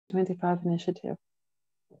25 initiative.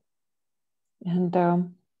 And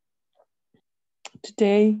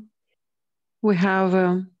today we have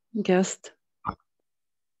a guest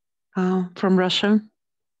from Russia,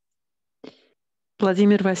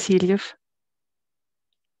 Vladimir Vasilyev,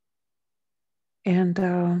 and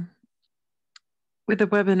with a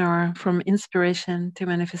webinar From Inspiration to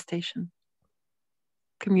Manifestation,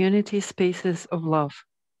 Community Spaces of Love,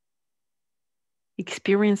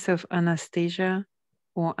 Experience of Anastasia,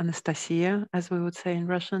 or Anastasia, as we would say in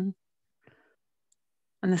Russian.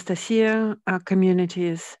 Anastasia are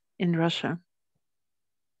communities in Russia.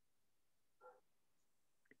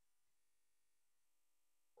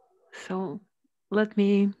 So let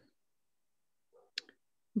me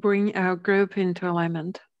bring our group into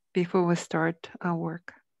alignment before we start our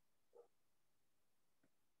work.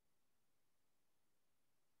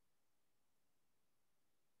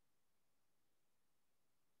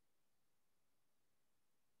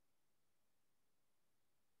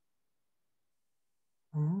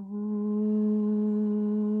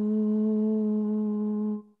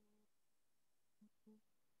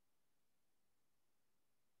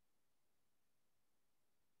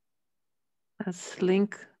 Let's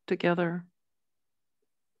link together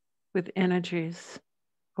with energies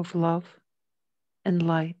of love and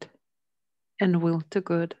light and will to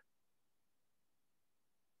good.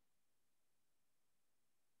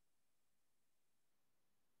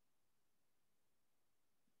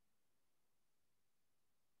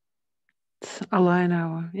 Let's align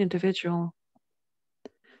our individual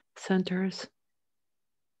centers.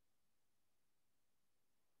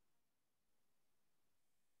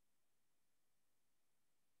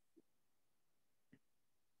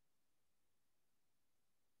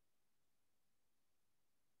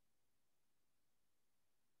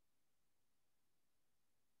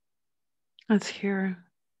 Let's hear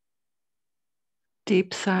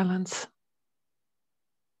deep silence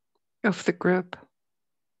of the group.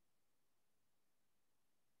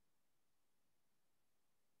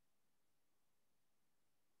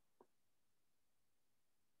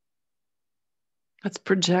 Let's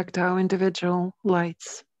project our individual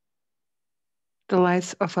lights, the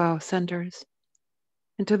lights of our centers,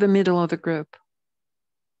 into the middle of the group.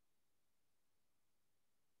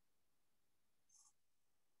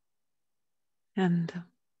 And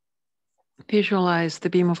visualize the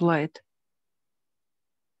beam of light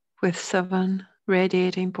with 7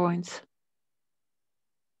 radiating points.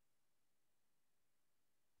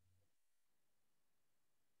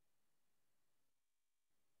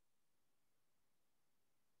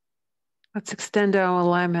 Let's extend our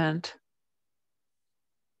alignment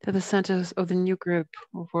to the centers of the new group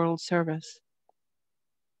of world service.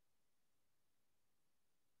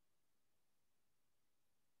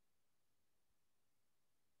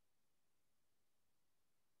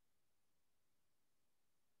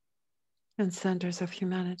 And centers of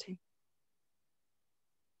humanity.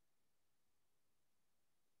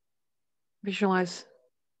 Visualize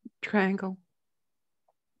triangle,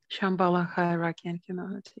 Shambhala hierarchy and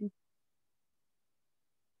humanity,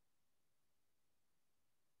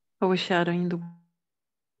 overshadowing the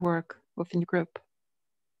work of the new group.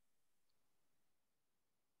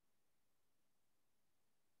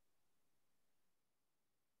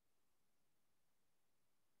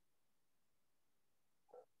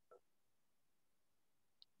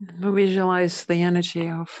 We visualize the energy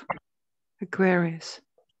of Aquarius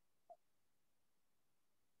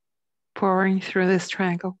pouring through this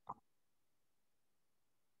triangle,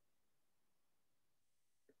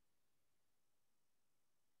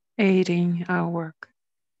 aiding our work.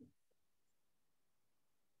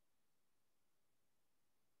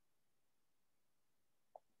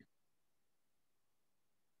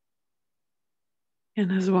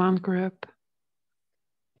 And as one group,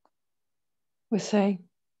 we say,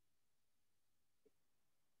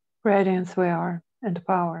 radiance we are and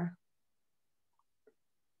power.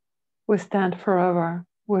 We stand forever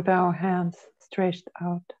with our hands stretched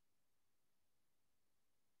out,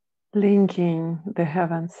 linking the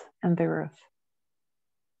heavens and the earth,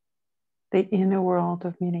 the inner world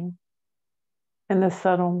of meaning and the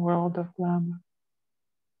subtle world of glamour.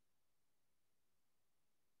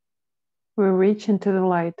 We reach into the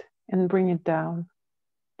light and bring it down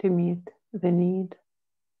to meet the need.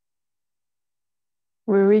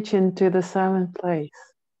 We reach into the silent place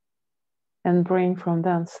and bring from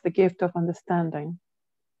thence the gift of understanding.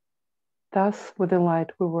 Thus, with the light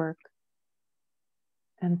we work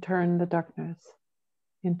and turn the darkness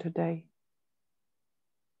into day.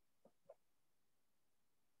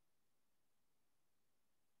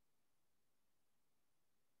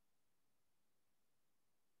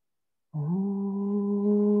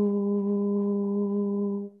 Om.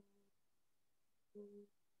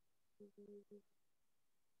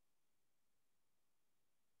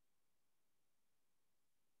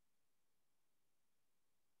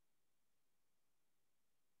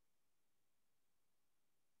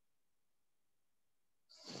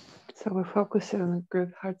 So we focus on the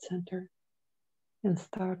good heart center and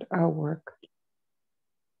start our work.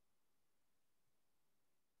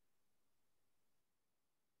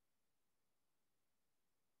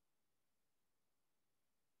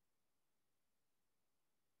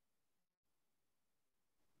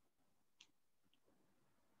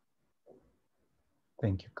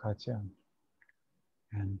 Thank you, Katya.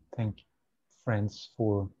 And thank you, friends,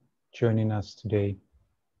 for joining us today.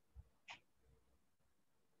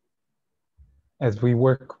 As we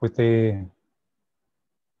work with the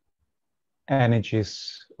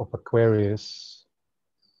energies of Aquarius,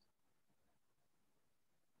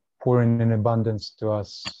 pouring in abundance to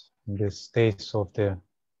us in this days of the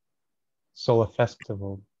Solar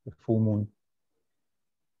Festival, the full moon,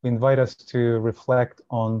 we invite us to reflect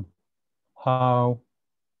on how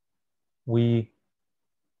we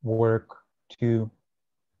work to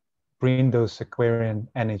bring those Aquarian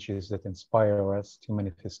energies that inspire us to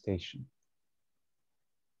manifestation.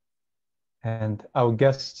 And our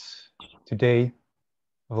guest today,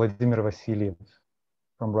 Vladimir Vasilyev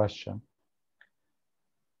from Russia,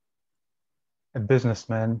 a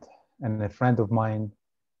businessman and a friend of mine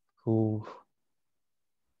who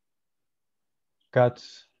got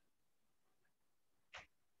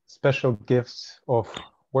special gifts of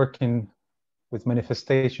working with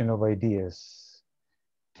manifestation of ideas,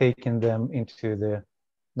 taking them into the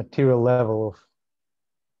material level of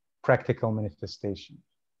practical manifestation.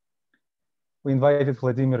 We invited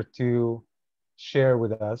Vladimir to share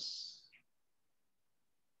with us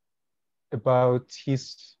about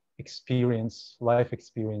his experience, life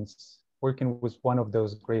experience, working with one of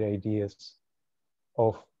those great ideas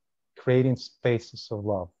of creating spaces of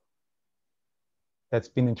love that's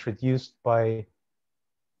been introduced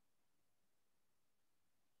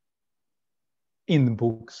in the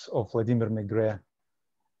books of Vladimir Maigret.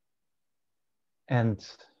 And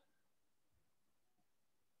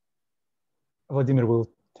Vladimir will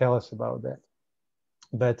tell us about that.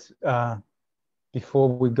 But before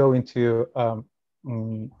we go into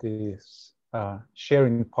this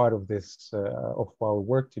sharing part of this of our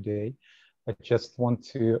work today, I just want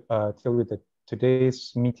to tell you that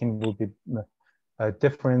today's meeting will be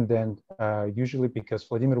different than usually, because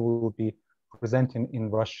Vladimir will be presenting in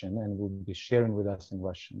Russian and will be sharing with us in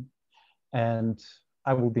Russian, and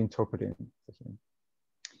I will be interpreting for him.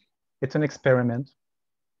 It's an experiment.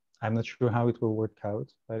 I'm not sure how it will work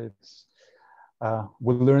out, but it's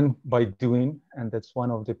we'll learn by doing, and that's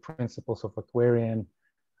one of the principles of Aquarian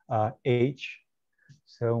age.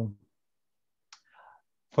 So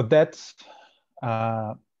for that,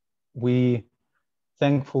 we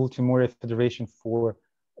thankful to Moria Federation for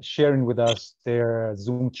sharing with us their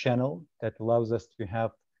Zoom channel that allows us to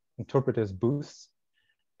have interpreters booths.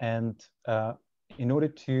 And in order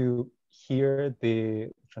to hear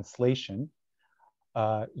the translation,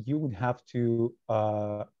 you would have to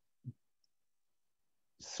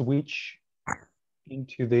switch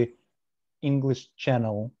into the English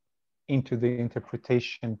channel, into the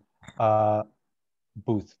interpretation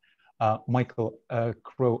booth. Michael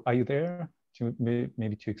Crow, are you there to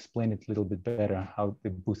maybe to explain it a little bit better how the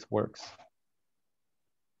booth works?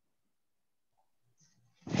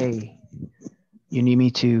 Hey, you need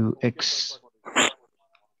me to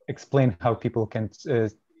explain how people can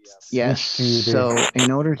yes. To the... So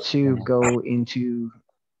in order to go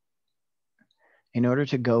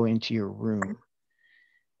into your room,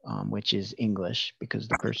 which is English, because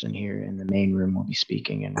the person here in the main room will be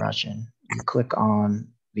speaking in Russian, you click on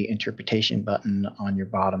the interpretation button on your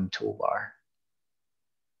bottom toolbar.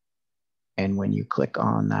 And when you click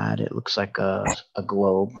on that, it looks like a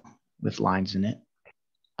globe with lines in it.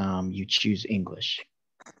 You choose English.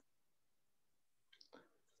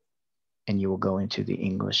 And you will go into the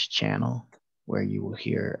English channel where you will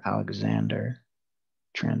hear Alexander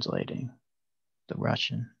translating the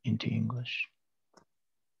Russian into English.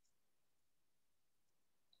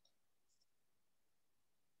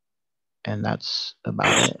 And that's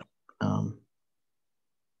about it.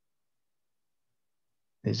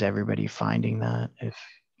 Is everybody finding that? If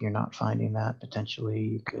you're not finding that, potentially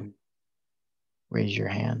you could raise your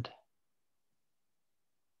hand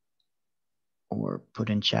or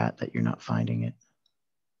put in chat that you're not finding it.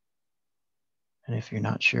 And if you're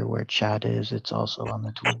not sure where chat is, it's also on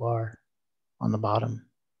the toolbar on the bottom.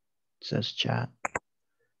 It says chat.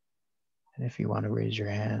 And if you want to raise your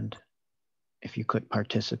hand, if you click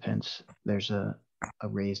participants, there's a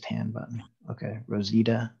raised hand button. Okay,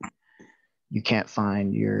 Rosita, you can't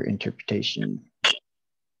find your interpretation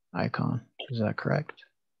icon. Is that correct?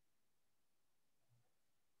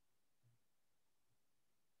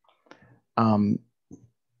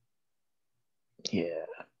 Yeah.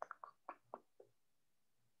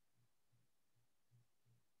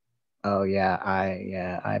 Oh yeah,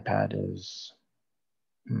 iPad is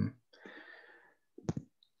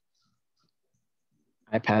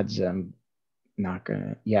iPad's not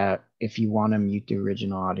gonna, yeah, if you want to mute the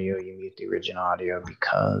original audio, you mute the original audio,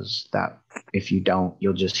 because that, if you don't,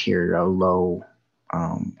 you'll just hear a low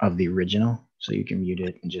of the original. So you can mute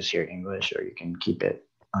it and just hear English, or you can keep it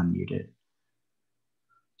unmuted.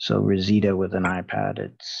 So Rosita with an iPad,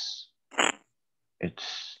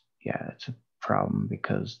 it's a problem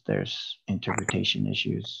because there's interpretation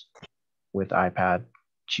issues with iPad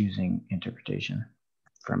choosing interpretation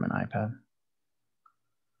from an iPad.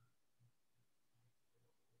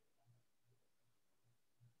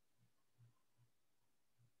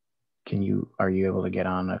 Are you able to get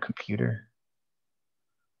on a computer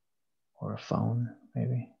or a phone,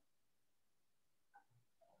 maybe?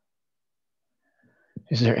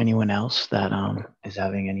 Is there anyone else that is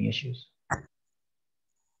having any issues?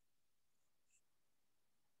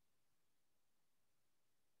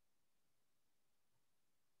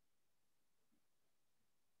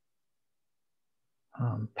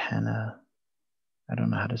 Pana, I don't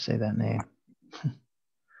know how to say that name.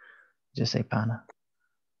 Just say Pana.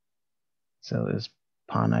 So is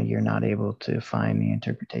Pana, you're not able to find the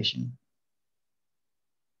interpretation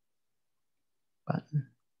button?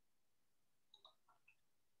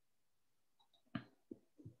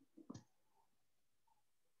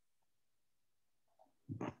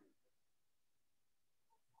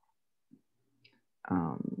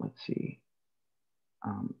 Let's see.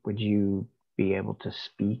 Would you be able to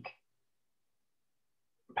speak,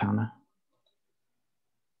 Pana?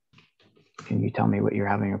 Can you tell me what you're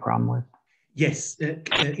having a problem with? Yes.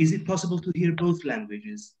 Is it possible to hear both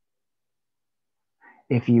languages?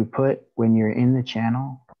 If you when you're in the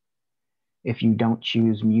channel, if you don't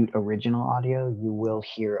choose mute original audio, you will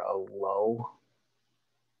hear a low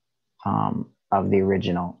of the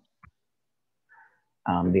original.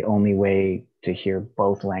 The only way to hear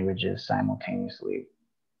both languages simultaneously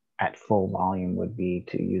at full volume would be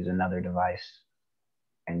to use another device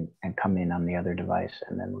and come in on the other device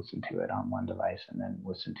and then listen to it on one device and then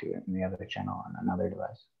listen to it in the other channel on another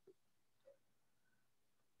device.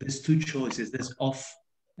 There's two choices. There's off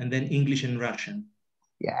and then English and Russian.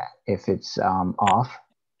 Yeah, if it's off,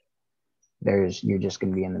 you're just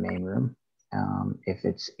going to be in the main room. If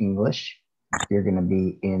it's English, you're going to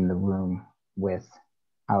be in the room with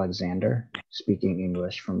Alexander speaking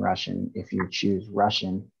English from Russian. If you choose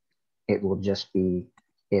Russian, it will just be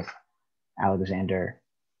if Alexander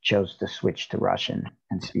chose to switch to Russian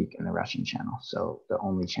and speak in the Russian channel. So the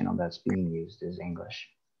only channel that's being used is English.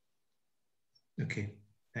 Okay,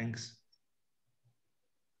 thanks.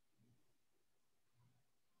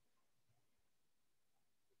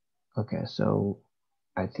 Okay, so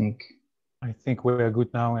I think we're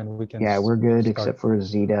good now and we can. Yeah, we're good start. except for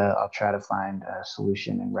Rosita. I'll try to find a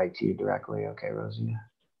solution and write to you directly. Okay, Rosita.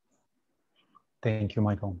 Thank you,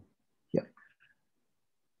 Michael. Yep.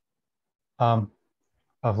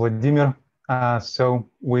 Vladimir, so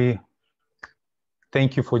we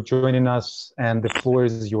thank you for joining us, and the floor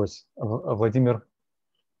is yours. Vladimir,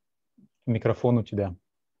 микрофон у тебя.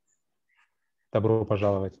 Добро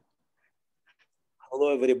пожаловать. Hello,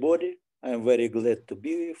 everybody. I'm very glad to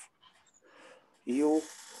be with you,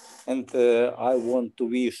 and I want to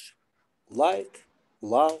wish light,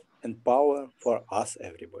 love, and power for us,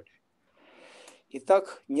 everybody.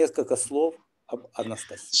 Итак, несколько слов об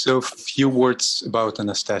Анастасии. So, a few words about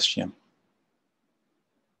Anastasia.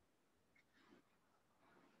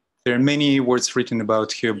 There are many words written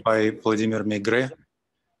about her by Vladimir Maigret.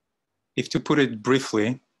 If to put it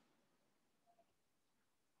briefly,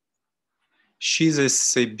 she's a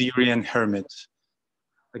Siberian hermit,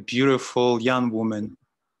 a beautiful young woman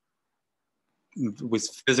with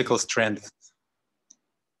physical strength,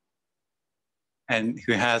 and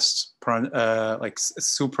who has like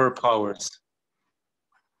superpowers.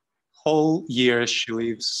 Whole year she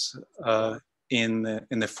lives in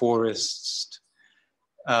the forest,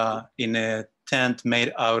 in a tent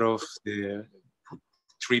made out of the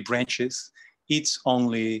tree branches, eats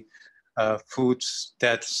only food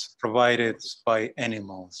that's provided by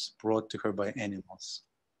animals, brought to her by animals.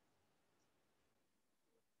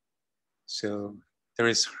 So there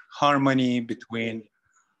is harmony between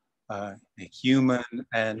a human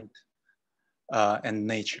and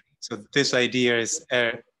nature. So this idea is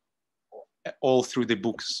all through the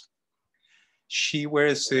books. She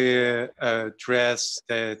wears a dress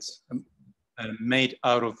that's made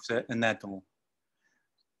out of a nettle.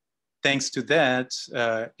 Thanks to that,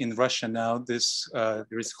 in Russia now, there is a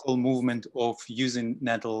whole movement of using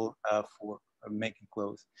nettle for making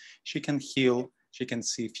clothes. She can heal, she can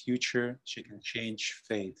see future, she can change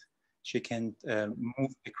fate. She can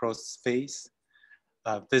move across space,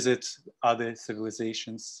 visit other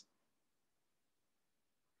civilizations.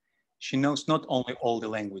 She knows not only all the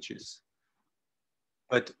languages,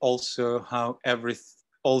 but also how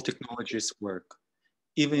all technologies work,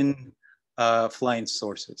 even flying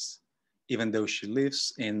saucers, even though she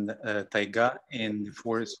lives in taiga, in the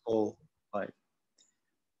forest all life.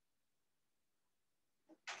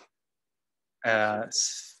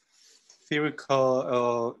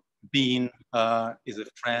 Spherical being is a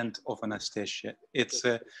friend of Anastasia. It's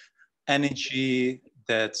an energy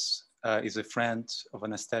that is a friend of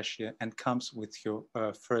Anastasia and comes with your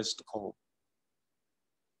first call.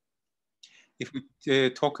 If we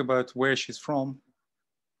talk about where she's from,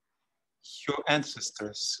 your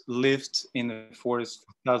ancestors lived in the forest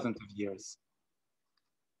for thousands of years.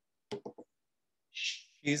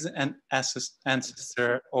 She's an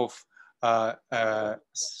ancestor of a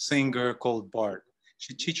singer called Bard.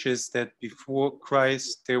 She teaches that before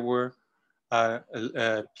Christ, there were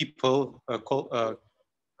people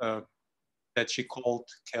that she called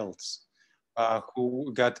Celts,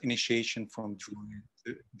 who got initiation from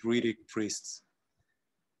Druidic priests.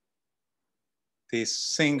 This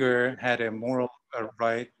singer had a moral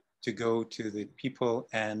right to go to the people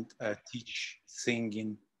and teach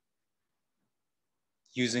singing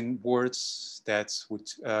using words that would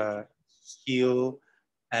heal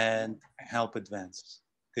and help advance.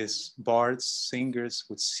 These bards, singers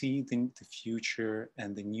would see the future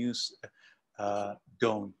and the news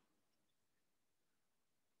dawn.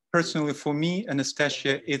 Personally, for me,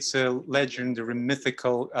 Anastasia, it's a legendary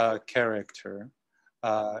mythical character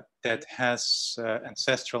that has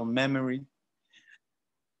ancestral memory,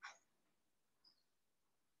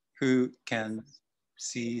 who can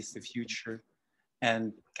see the future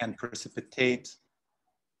and can precipitate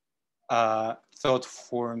thought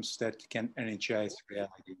forms that can energize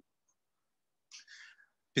reality.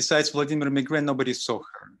 Besides Vladimir Vasilyev, nobody saw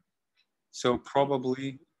her. So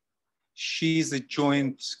probably she's a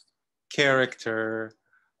joint character,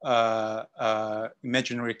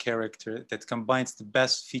 imaginary character that combines the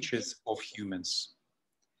best features of humans.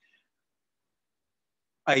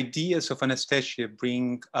 Ideas of Anastasia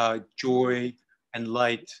bring joy and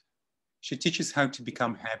light. She teaches how to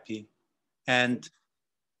become happy, and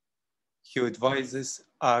her advices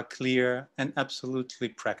are clear and absolutely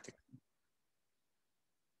practical.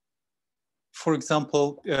 For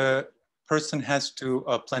example, a person has to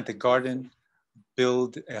plant a garden,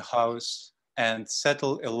 build a house, and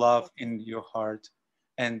settle a love in your heart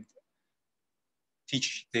and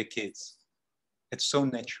teach their kids. It's so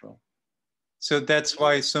natural. So that's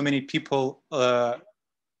why so many people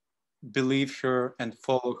believe her and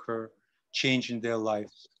follow her, changing their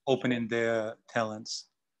lives, opening their talents,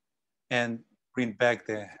 and bring back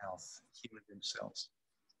their health, healing themselves.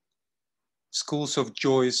 Schools of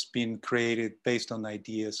joys being created based on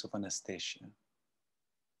ideas of Anastasia.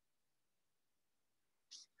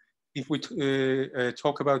 If we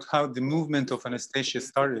talk about how the movement of Anastasia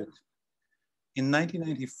started, in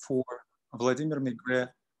 1994, Vladimir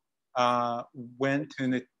Vasilyev went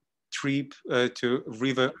on a trip to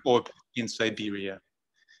River Ob in Siberia.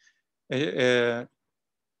 There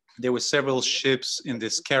were several ships in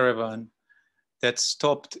this caravan that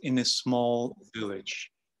stopped in a small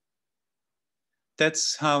village.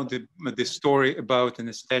 That's how the story about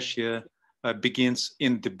Anastasia begins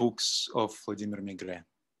in the books of Vladimir Vasilyev.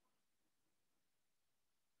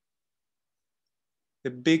 The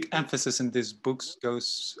big emphasis in these books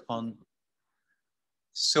goes on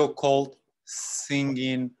so-called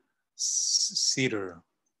singing cedar.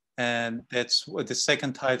 And that's what the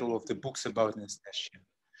second title of the books about Anastasia.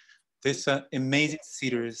 These are amazing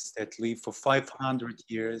cedars that live for 500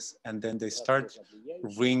 years, and then they start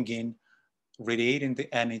ringing, radiating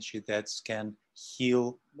the energy that can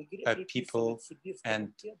heal people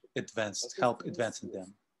and help advancing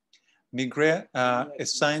them. Maigret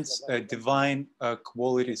assigns divine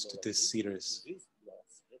qualities to these cedars.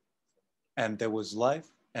 And there was life,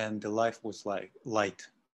 and the life was light.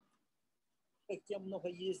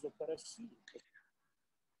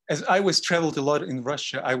 As I was traveled a lot in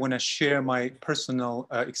Russia, I want to share my personal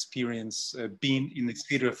experience being in the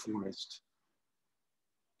cedar forest.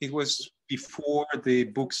 It was before the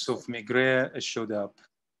books of Maigret showed up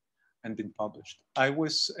and been published. I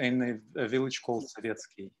was in a village called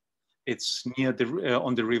Sovetskiy. It's near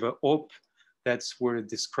on the river Ob. That's where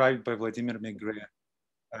described by Vladimir Vasilyev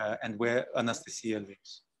and where Anastasia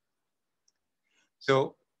lives.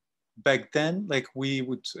 So back then, like we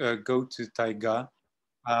would go to taiga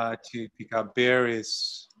to pick up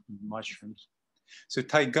berries, mushrooms. So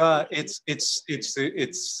taiga, it's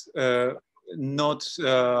not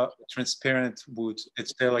transparent wood.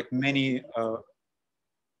 There are like many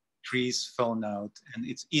trees fallen out, and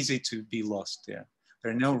it's easy to be lost there.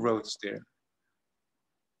 There are no roads there.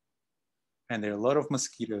 And there are a lot of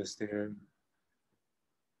mosquitoes there.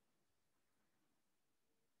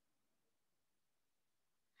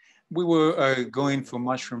 We were going for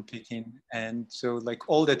mushroom picking, and so like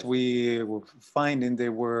all that we were finding, they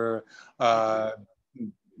were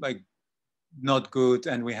like not good,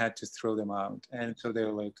 and we had to throw them out. And so they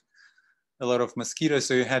were like a lot of mosquitoes,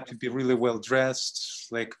 so you had to be really well dressed,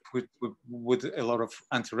 like with a lot of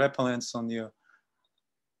anti-repellents on you,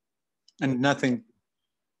 and nothing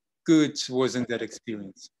good was in that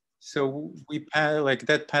experience. So we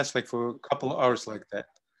passed like for a couple of hours like that.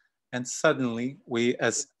 And suddenly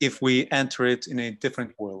as if we enter it in a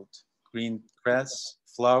different world. Green grass,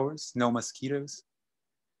 flowers, no mosquitoes,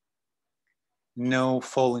 no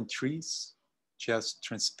fallen trees, just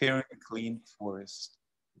transparent, clean forest,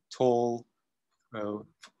 tall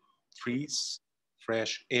trees,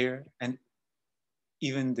 fresh air, and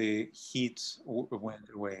even the heat went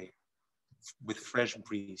away with fresh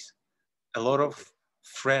breeze. A lot of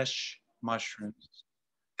fresh mushrooms.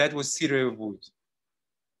 That was cedar wood.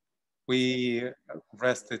 We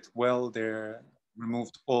rested well there,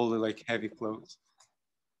 removed all the like heavy clothes.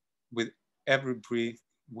 With every breath,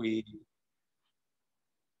 we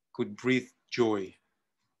could breathe joy.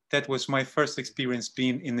 That was my first experience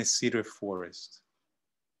being in a cedar forest.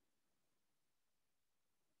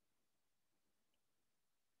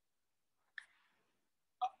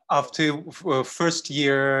 After first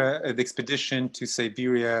year the expedition to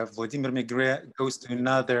Siberia, Vladimir Vasilyev goes to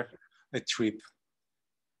another trip.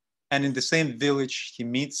 And in the same village, he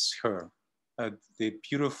meets her, the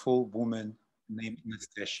beautiful woman named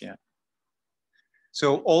Anastasia.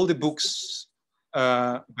 So all the books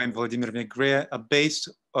by Vladimir Vasilyev are based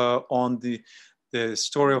on the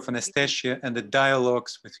story of Anastasia and the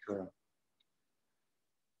dialogues with her.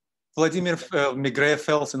 Vladimir Vasilyev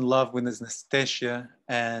fell in love with Anastasia,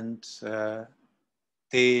 and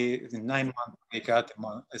in 9 months, they got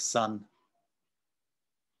a son.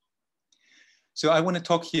 So I want to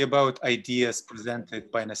talk here about ideas presented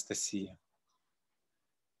by Anastasia.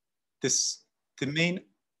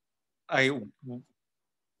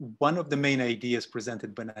 One of the main ideas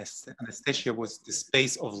presented by Anastasia was the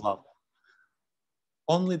space of love.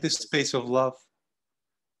 Only the space of love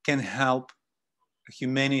can help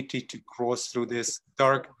humanity to cross through these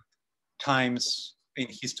dark times in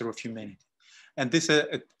history of humanity. And these are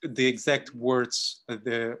the exact words of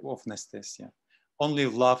Anastasia. Only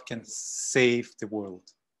love can save the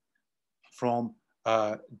world from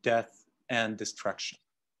death and destruction.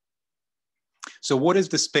 So what is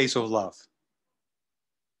the space of love?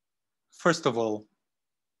 First of all,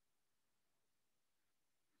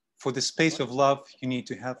 for the space of love, you need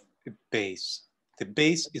to have a base. The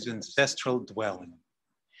base is ancestral dwelling.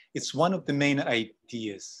 It's one of the main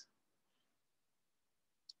ideas.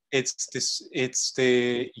 It's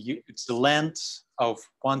the land of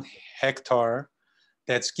 1 hectare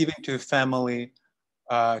that's given to a family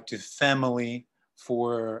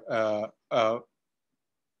for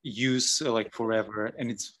use like forever.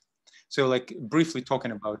 And it's so like briefly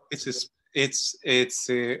talking about it's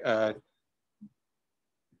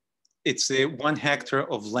a 1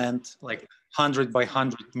 hectare of land, like 100 by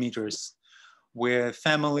 100 meters, where a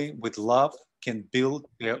family with love can build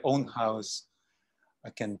their own house,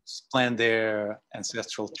 can plant their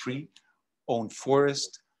ancestral tree, own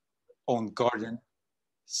forest, own garden,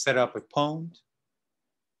 set up a pond.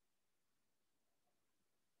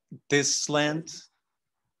 This land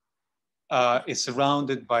is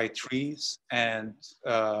surrounded by trees and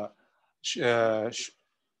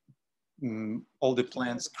all the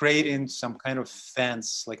plants, creating some kind of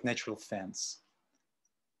fence, like natural fence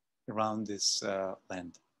around this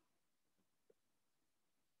land.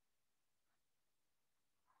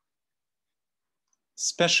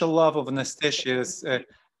 Special love of Anastasia is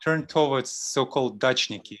turned towards so-called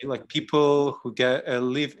dachniki, like people who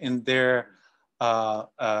live in their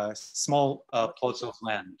small plots of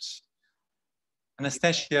land.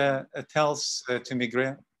 Anastasia tells to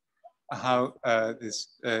Migre how these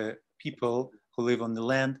people who live on the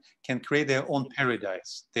land can create their own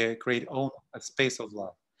paradise. They create own space of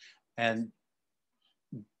love, and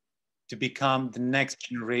to become the next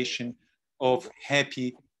generation of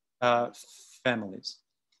happy families.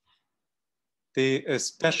 The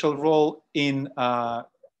special role in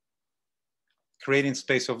creating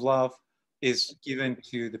space of love is given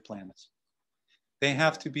to the plants. They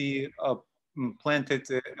have to be planted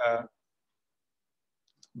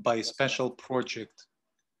by a special project,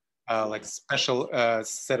 like special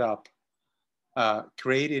setup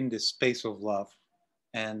creating the space of love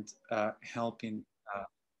and helping.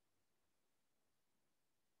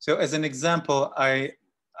 So as an example, I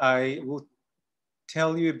will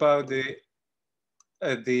tell you about the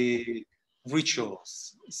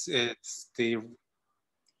rituals. It's the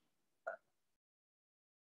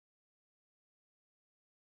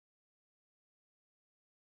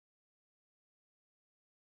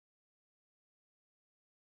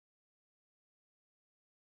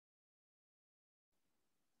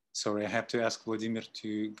Sorry, I have to ask Vladimir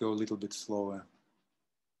to go a little bit slower.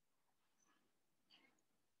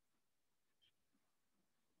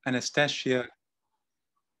 Anastasia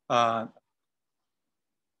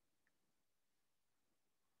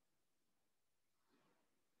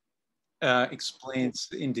explains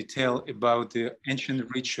in detail about the ancient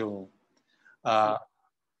ritual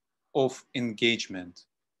of engagement.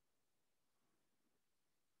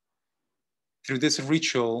 Through this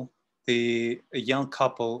ritual, a young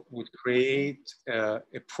couple would create a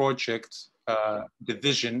project, the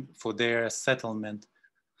vision for their settlement,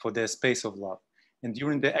 for their space of love. And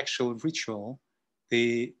during the actual ritual,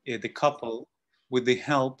 the couple, with the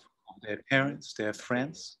help of their parents, their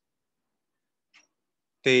friends,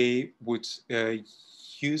 they would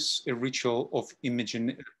use a ritual of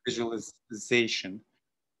visualization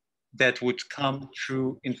that would come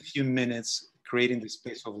true in a few minutes, creating the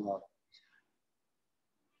space of love.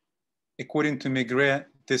 According to Maigret,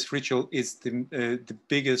 this ritual is the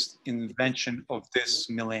biggest invention of this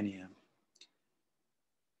millennium.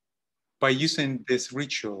 By using this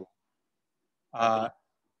ritual,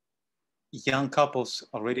 young couples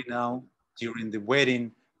already now, during the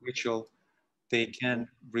wedding ritual, they can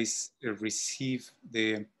receive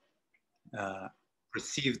the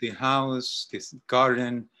house, this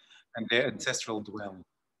garden, and their ancestral dwelling.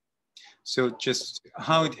 So just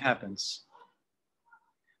how it happens.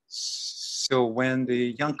 So when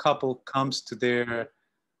the young couple comes to their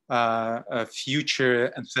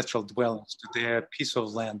future ancestral dwellings, to their piece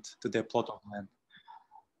of land, to their plot of land,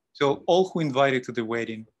 so all who invited to the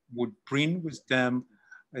wedding would bring with them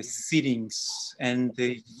seedings and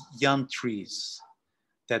the young trees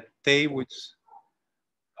that they would,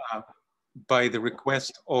 by the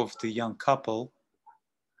request of the young couple,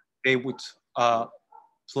 they would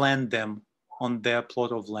plant them on their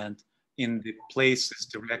plot of land in the places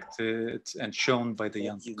directed and shown by the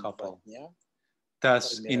young couple.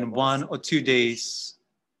 Thus, in 1 or 2 days,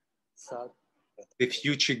 the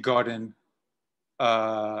future garden,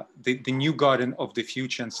 the new garden of the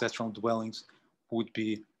future ancestral dwellings would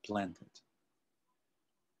be planted.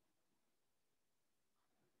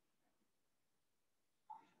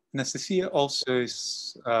 Anastasia also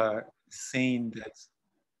is saying that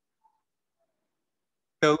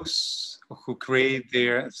those who create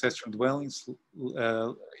their ancestral dwellings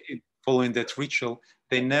following that ritual,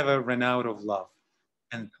 they never run out of love.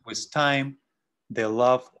 And with time, their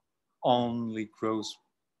love only grows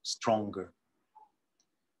stronger.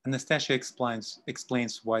 Anastasia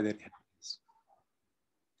explains why that happens.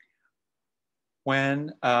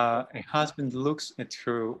 When a husband looks at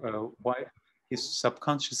her wife, he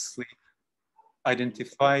subconsciously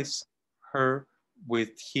identifies her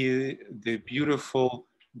with the beautiful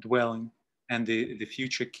dwelling and the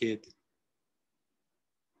future kid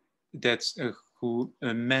that's who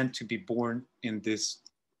meant to be born in this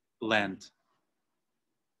land,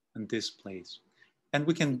 in this place. And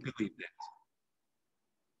we can believe that.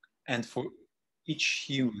 And for each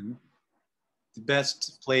human, the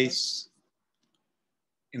best place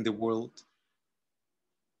in the world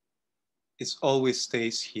is always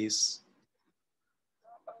stays his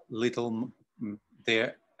little,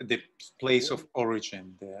 the place of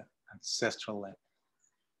origin, the ancestral land.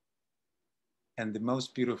 And the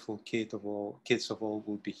most beautiful kids of all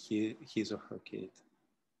will be his or her kid.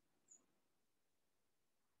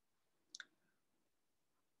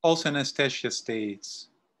 Also, Anastasia states,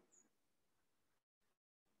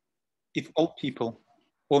 if all people,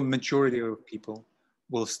 or majority of people,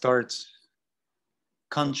 will start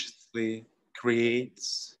consciously create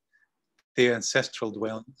their ancestral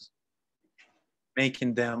dwellings,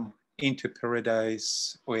 making them into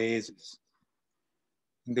paradise oases,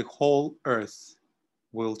 the whole earth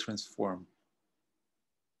will transform.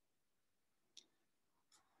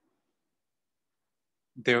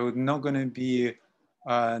 There are not going to be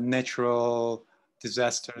natural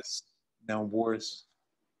disasters, no wars.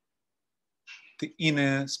 The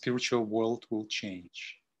inner spiritual world will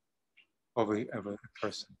change of a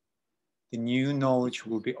person. The new knowledge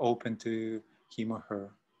will be open to him or her,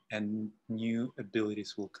 and new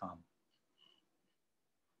abilities will come.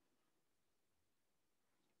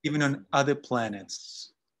 Even on other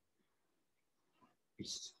planets,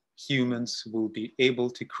 humans will be able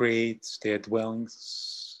to create their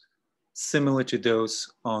dwellings similar to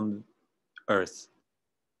those on Earth.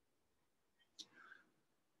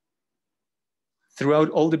 Throughout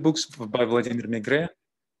all the books by Vladimir Vasilyev,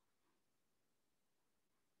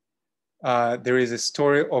 there is a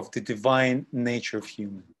story of the divine nature of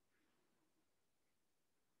human.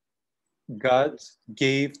 God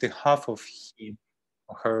gave the half of him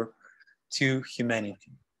or her to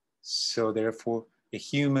humanity. So therefore, a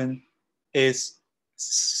human is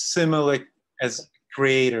similar as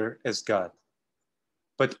creator as God.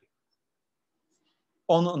 But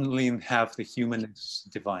only in half the human is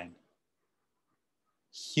divine.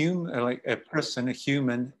 Like a person, a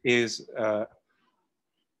human is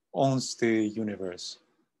owns the universe.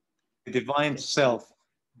 The divine self.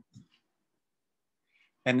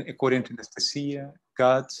 And according to Anastasia,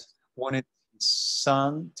 God wanted his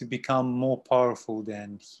son to become more powerful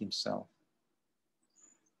than himself.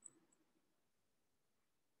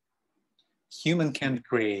 Human can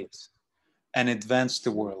create and advance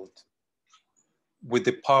the world with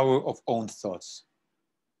the power of own thoughts.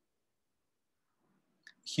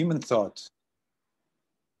 Human thought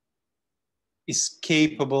is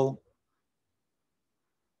capable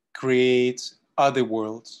create other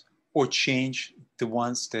worlds or change the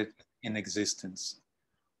ones that in existence.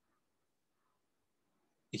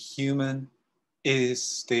 A human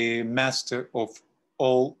is the master of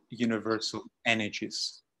all universal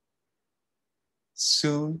energies.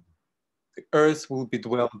 Soon, the earth will be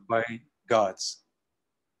dwelled by gods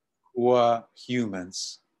who are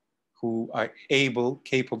humans, who are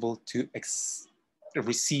capable to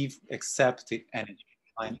receive, accept the energy,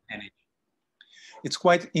 divine energy. It's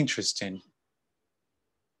quite interesting.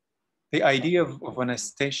 The idea of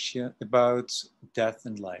Anastasia about death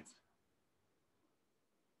and life.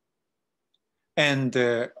 And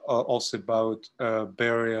also about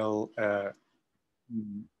burial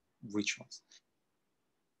rituals.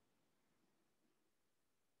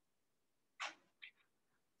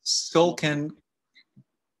 Soul can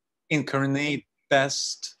incarnate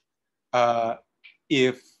best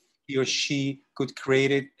if he or she could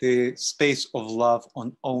create the space of love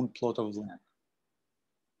on own plot of land.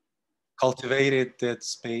 Cultivated that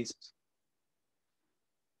space.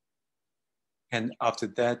 And after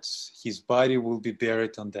that, his body will be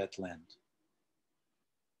buried on that land.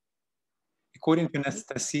 According to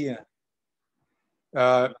Anastasia,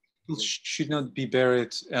 people should not be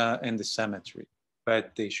buried in the cemetery,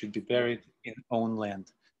 but they should be buried in own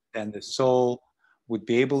land. Then the soul would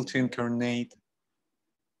be able to incarnate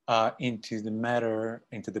into the matter,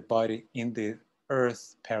 into the body, in the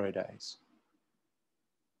earth paradise.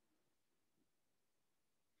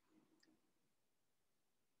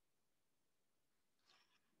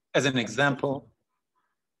 As an example,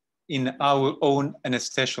 in our own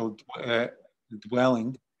ancestral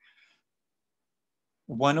dwelling,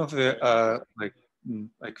 one of the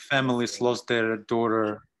like families lost their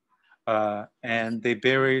daughter, and they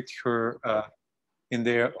buried her in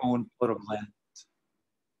their own plot of land.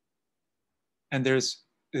 And there's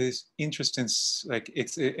this interesting, like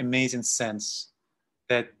it's an amazing sense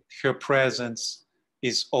that her presence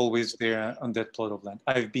is always there on that plot of land.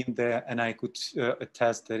 I've been there, and I could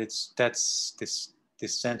attest that that's this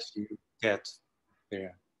sense you get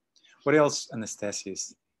there. What else,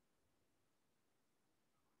 Anastasia?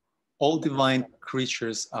 All divine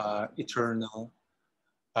creatures are eternal,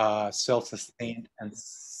 self-sustained, and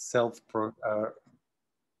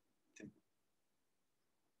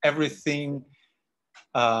everything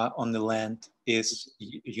on the land is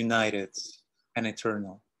united and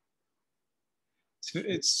eternal.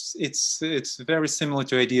 It's very similar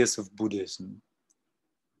to ideas of Buddhism.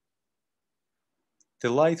 The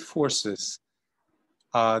light forces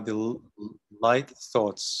are the light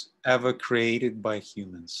thoughts ever created by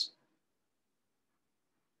humans.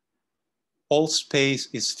 All space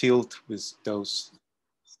is filled with those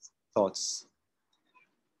thoughts.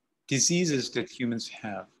 Diseases that humans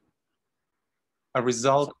have are a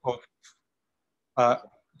result of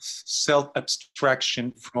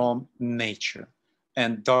self-abstraction from nature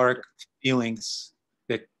and dark feelings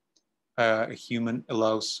that a human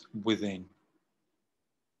allows within.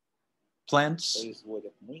 Plants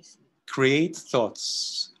create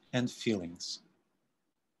thoughts and feelings.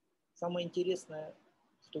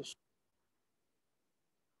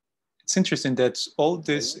 It's interesting that all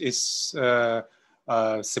this is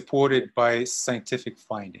supported by scientific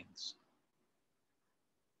findings.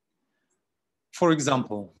 For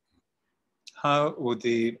example, how would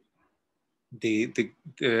the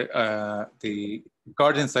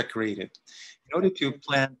gardens are created? In order to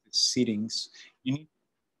plant seedlings, you need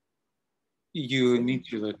you need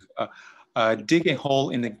to dig a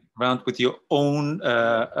hole in the ground with your own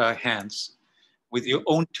hands, with your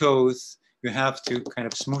own toes. You have to kind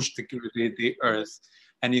of smoosh the earth,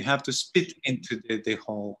 and you have to spit into the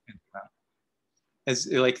hole in the ground. As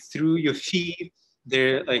like through your feet,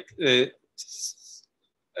 there like with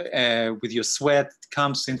your sweat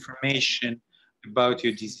comes information about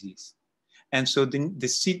your disease. And so the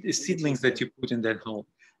seedlings that you put in that hole,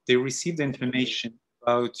 they receive the information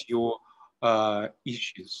about your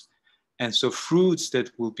issues. And so fruits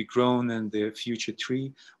that will be grown in the future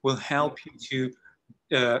tree will help you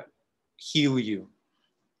to heal you.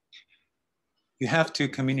 You have to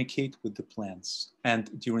communicate with the plants.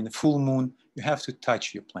 And during the full moon, you have to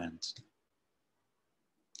touch your plants.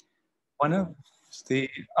 One of the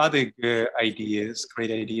other ideas,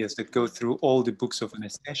 great ideas that go through all the books of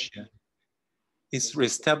Anastasia is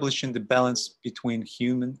reestablishing the balance between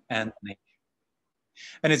human and nature.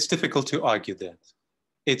 And it's difficult to argue that.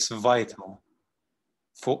 It's vital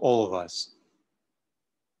for all of us.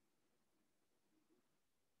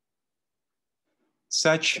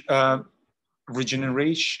 Such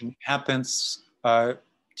regeneration happens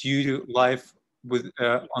due to life with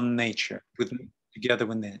on nature, together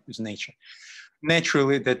with nature.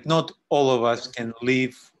 Naturally, that not all of us can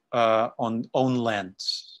live on own land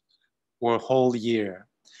for a whole year,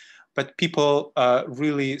 but people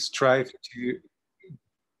really strive to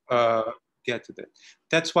get to that.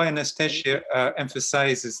 That's why Anastasia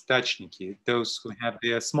emphasizes dachniki, those who have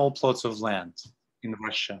their small plots of land in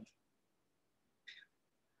Russia.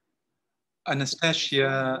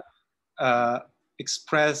 Anastasia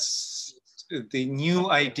expressed the new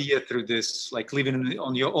idea through this, like living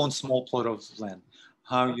on your own small plot of land,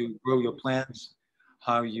 how you grow your plants,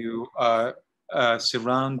 how you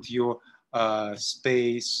surround your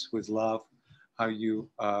space with love, how you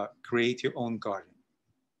create your own garden.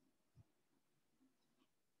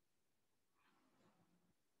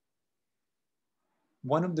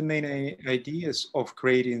 One of the main ideas of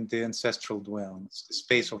creating the ancestral dwellings, the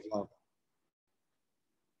space of love,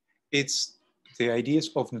 it's the ideas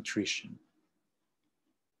of nutrition.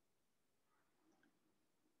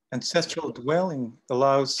 Ancestral dwelling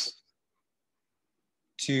allows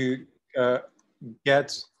to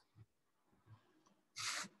get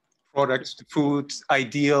products, food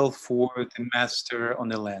ideal for the master on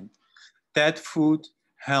the land. That food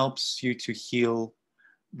helps you to heal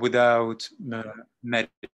without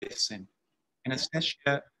medicine.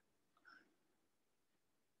 Anastasia,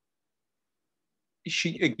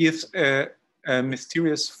 she gives a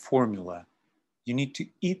mysterious formula. You need to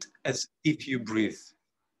eat as if you breathe.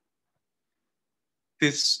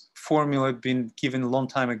 This formula had been given a long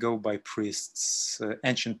time ago by priests,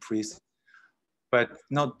 ancient priests, but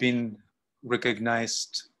not been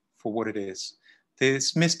recognized for what it is.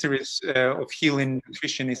 This mystery of healing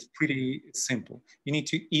nutrition is pretty simple. You need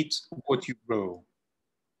to eat what you grow,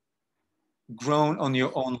 grown on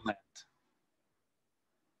your own land.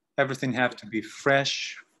 Everything has to be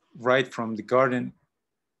fresh, right from the garden.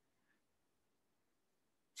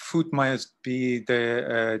 Food must be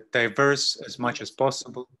diverse as much as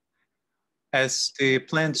possible. As the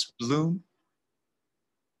plants bloom,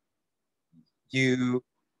 you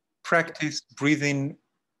practice breathing,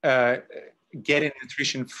 getting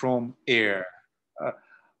nutrition from air,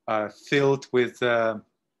 filled with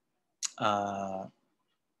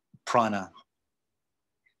prana.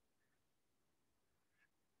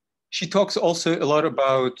 She talks also a lot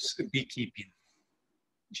about beekeeping.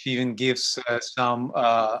 She even gives some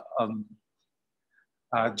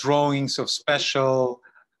drawings of special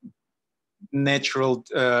natural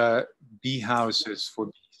bee houses for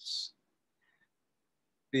bees.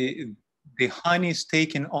 The honey is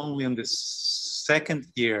taken only on the second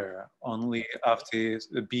year, only after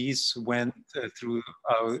the bees went through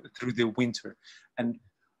the winter, and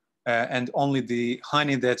only the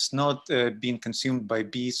honey that's not being consumed by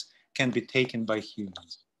bees can be taken by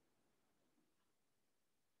humans.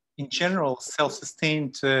 In general,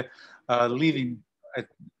 self-sustained living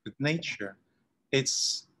with nature,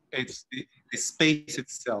 it's the space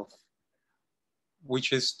itself,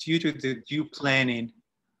 which is due to the due planning,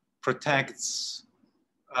 protects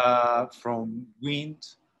from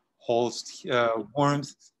wind, holds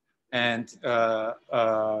warmth and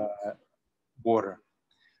water.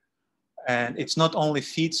 And it's not only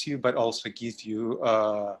feeds you, but also gives you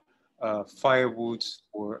firewood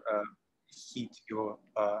or heat your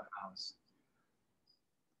house.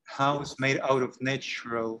 House made out of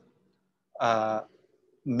natural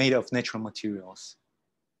materials.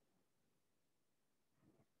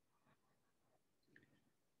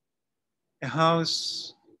 A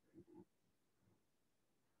house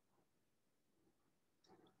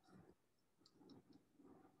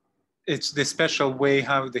it's the special way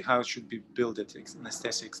how the house should be built that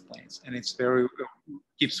Anastasia explains, and it's very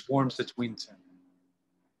keeps warmth at winter.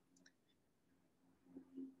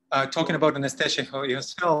 Talking about Anastasia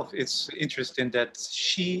herself, it's interesting that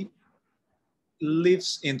she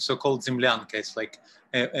lives in so-called землянка. It's like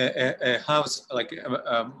a house, like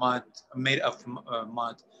a mud, made of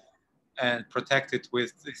mud and protected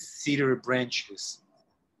with cedar branches,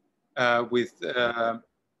 with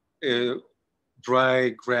dry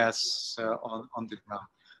grass on the ground.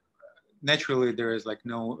 Naturally, there is like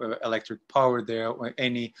no electric power there or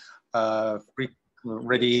any free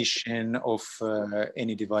radiation of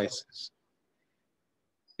any devices.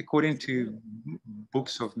 According to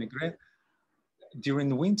books of Maigret, during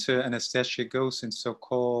the winter, Anastasia goes in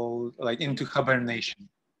so-called like into hibernation.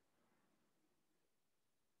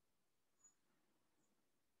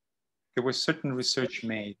 There was certain research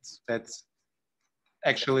made that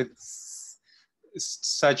actually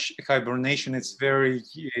such hibernation is very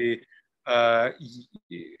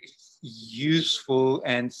useful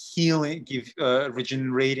and healing,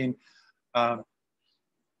 regenerating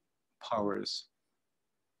powers,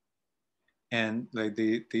 and like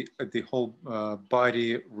the whole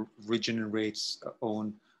body regenerates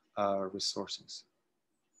own resources.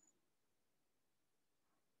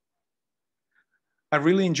 I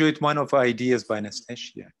really enjoyed one of ideas by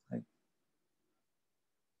Anastasia. Right?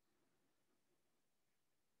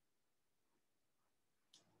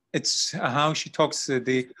 It's how she talks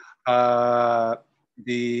the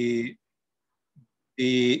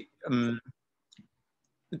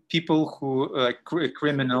people who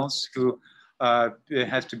criminals who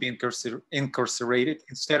have to be incarcerated.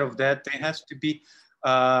 Instead of that, they have to be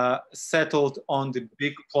settled on the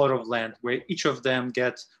big plot of land where each of them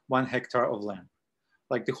gets 1 hectare of land.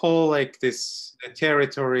 Like the whole, like this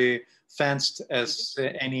territory fenced as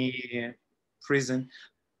any prison,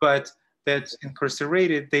 but that's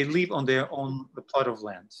incarcerated, they live on their own plot of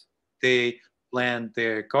land. They plant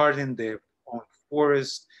their garden, their own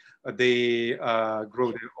forest, they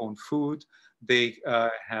grow their own food, they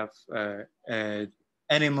have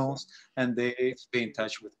animals, and they stay in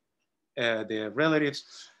touch with their relatives.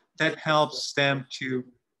 That helps them to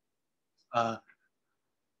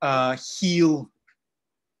heal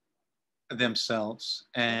themselves,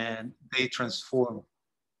 and they transform.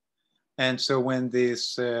 And so when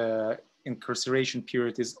this incarceration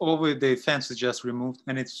period is over, the fence is just removed,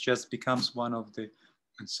 and it just becomes one of the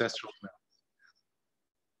ancestral realms.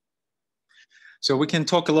 So we can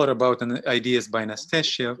talk a lot about ideas by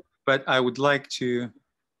Anastasia, but I would like to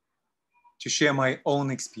share my own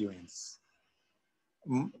experience,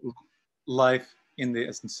 life in the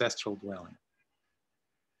ancestral dwelling,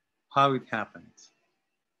 how it happened,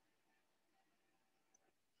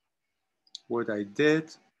 what I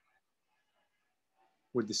did,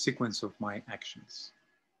 with the sequence of my actions.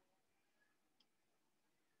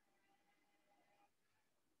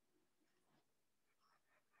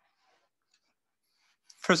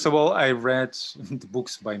 First of all, I read the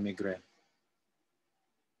books by Maigret.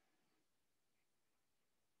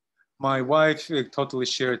 My wife totally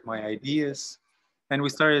shared my ideas, and we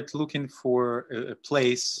started looking for a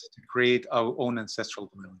place to create our own ancestral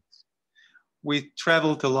dwellings. We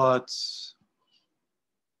traveled a lot,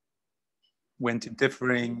 went to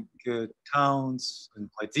different towns, in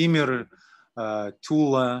Vladimir,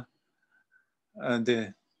 Tula,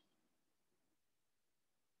 and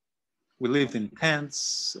we lived in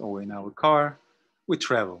tents or in our car. We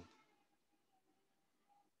traveled.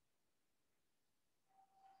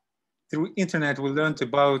 Through internet, we learned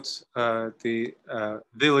about the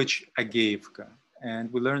village Ageyevka,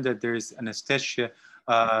 and we learned that there is Anastasia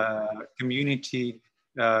community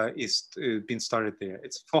is been started there.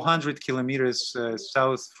 It's 400 kilometers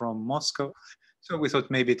south from Moscow, so we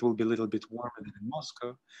thought maybe it will be a little bit warmer than in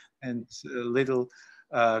Moscow, and a little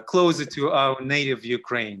closer to our native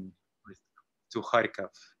Ukraine, to Kharkov.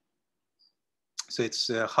 So it's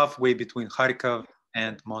halfway between Kharkov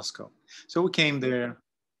and Moscow. So we came there.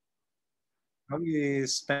 We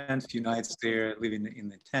spent a few nights there, living in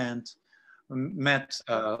the tent, met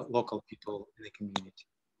local people in the community.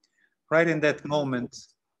 Right in that moment,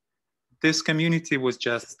 this community was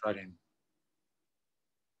just starting.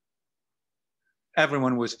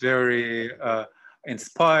 Everyone was very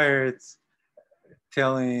inspired,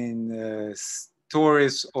 telling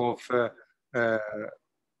stories of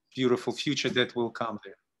beautiful future that will come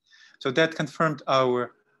there. So that confirmed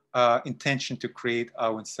our intention to create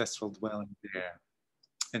our ancestral dwelling there.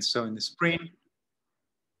 And so in the spring,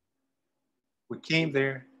 we came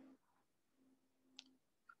there,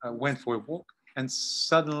 went for a walk, and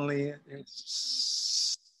suddenly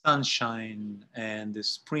sunshine and the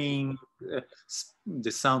spring,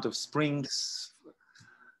 the sound of springs,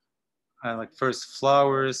 like first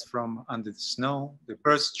flowers from under the snow, the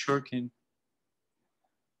birds chirping,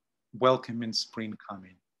 welcoming spring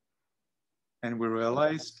coming. And we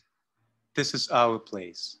realized this is our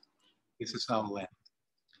place. This is our land.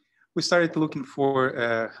 We started looking for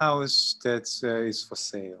a house that is for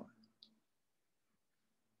sale.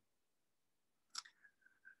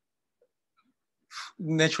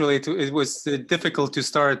 Naturally, it was difficult to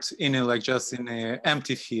start in just in an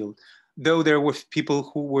empty field, though there were people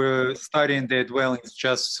who were starting their dwellings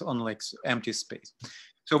just on like empty space.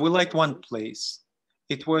 So we liked one place.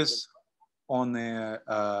 It was on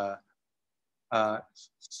a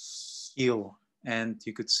hill, and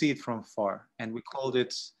you could see it from far, and we called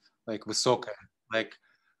it like Vysoka, like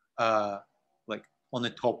on the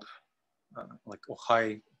top, like a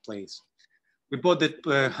high place. We bought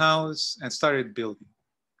that house and started building.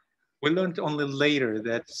 We learned only later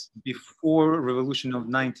that before revolution of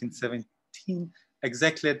 1917,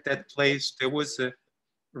 exactly at that place, there was a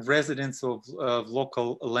residence of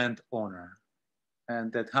local landowner,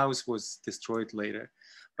 and that house was destroyed later.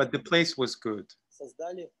 But the place was good.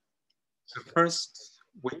 So first,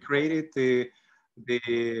 we created the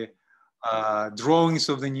drawings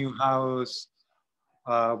of the new house.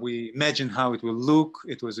 We imagined how it will look.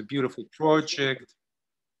 It was a beautiful project.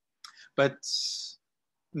 But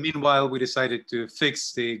meanwhile, we decided to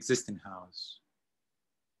fix the existing house.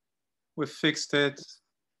 We fixed it,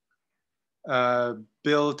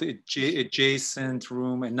 built adjacent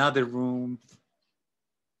room, another room,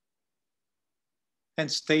 and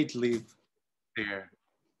stayed live there.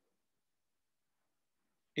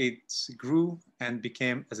 It grew and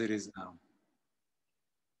became as it is now.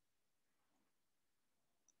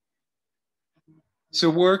 So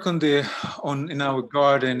work in our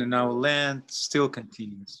garden, in our land still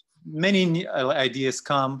continues. Many ideas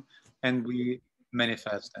come and we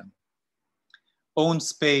manifest them. Own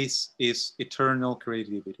space is eternal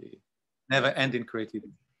creativity, never ending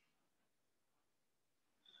creativity.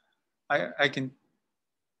 I can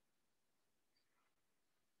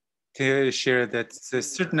share that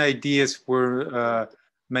certain ideas were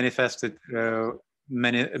manifested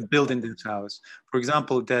building this house. For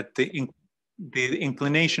example, that the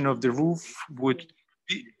inclination of the roof would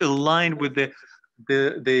be aligned with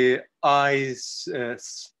the eyes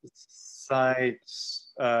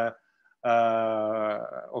sides of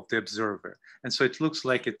the observer, and so it looks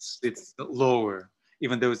like it's lower,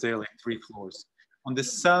 even though there are like 3 floors. On the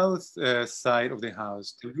south side of the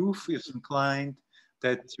house, the roof is inclined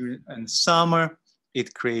that in summer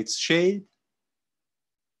it creates shade,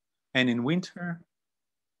 and in winter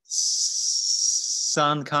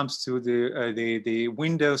sun comes to the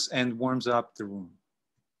windows and warms up the room.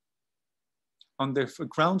 On the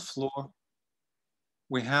ground floor,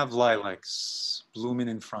 we have lilacs blooming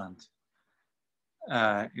in front.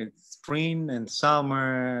 It's spring and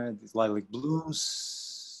summer, the lilac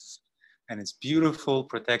blooms, and it's beautiful,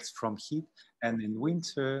 protects from heat. And in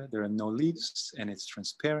winter, there are no leaves, and it's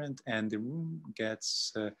transparent, and the room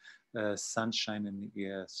gets sunshine and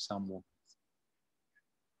some warmth.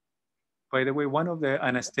 By the way, one of the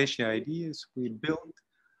Anastasia ideas, we built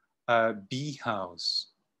a bee house.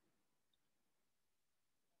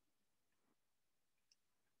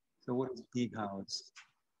 So what is bee house?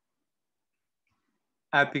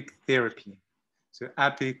 Apic therapy. So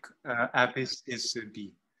apis is a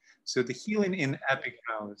bee. So the healing in apic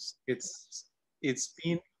house, it's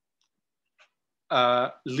been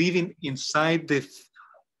living inside the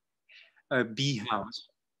bee house.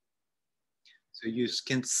 So you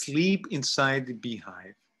can sleep inside the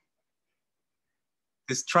beehive.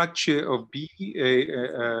 The structure of bee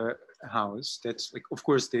house, that's like, of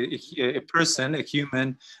course, a person, a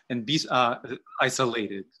human, and bees are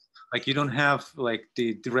isolated. Like you don't have like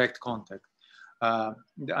the direct contact.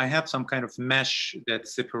 I have some kind of mesh that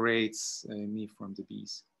separates me from the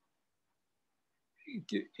bees.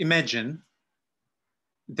 Imagine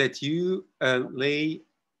that you lay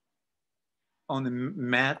on a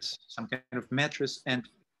mat, some kind of mattress, and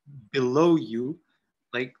below you,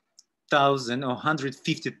 like 1,000 or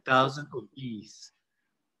 150,000 of bees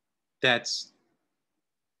that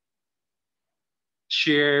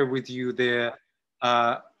share with you their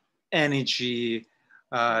energy,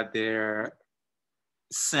 their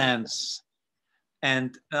sense,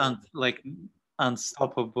 and like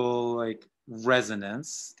unstoppable like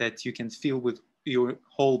resonance that you can feel with your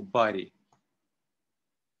whole body.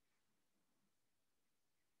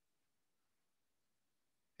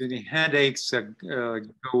 The headaches go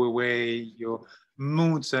away, your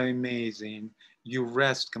moods are amazing, you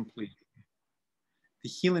rest completely. the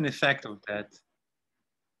healing effect of that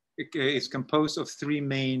is composed of three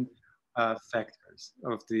main factors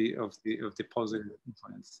of the positive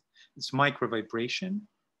influence. It's micro vibration,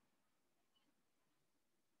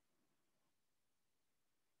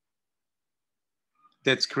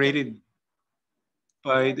 that's created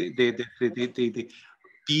by the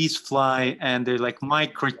bees fly, and they're like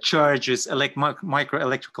micro charges, micro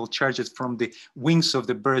electrical charges from the wings of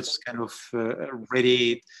the birds kind of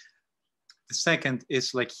radiate. The second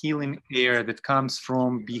is like healing air that comes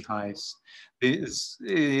from beehives. This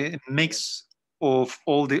mix of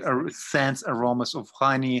all the scents, aromas of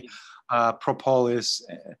honey, propolis.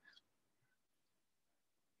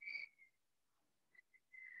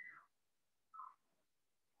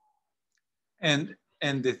 And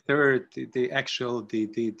the third, the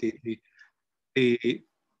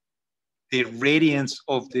radiance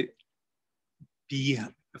of the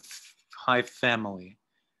beehive family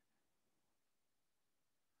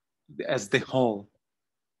as the whole.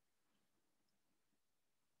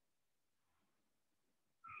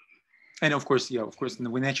 And of course, yeah, of course,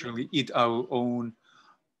 we naturally eat our own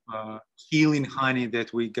healing honey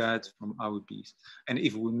that we got from our bees. And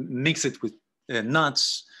if we mix it with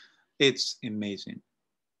nuts, it's amazing.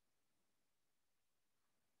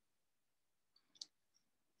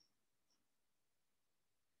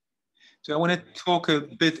 So I want to talk a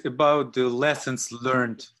bit about the lessons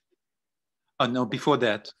learned. Oh no, before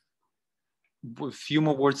that, a few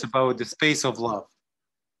more words about the space of love.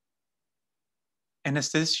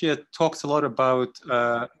 Anastasia talks a lot about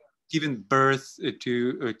giving birth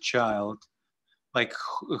to a child, like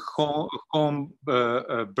home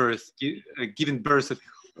birth, giving birth at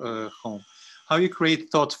home. How you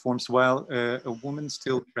create thought forms while a woman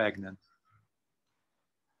still pregnant.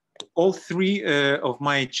 All three of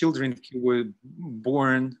my children were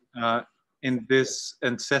born in this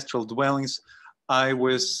ancestral dwellings. I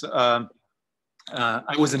was a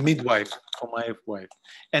midwife for my wife,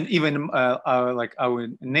 and even our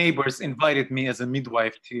neighbors invited me as a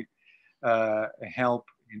midwife to help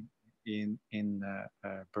in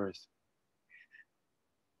birth.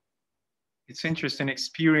 It's interesting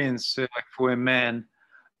experience for a man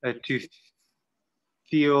to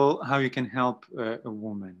feel how you can help a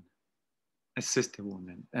woman, assist a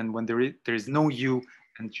woman, and when there is no you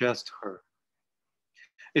and just her.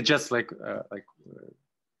 It's just like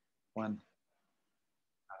one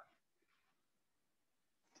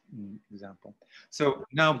example. So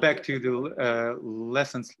now back to the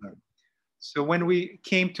lessons learned. So when we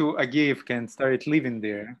came to Agayevka and started living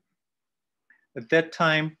there, at that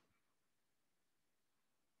time,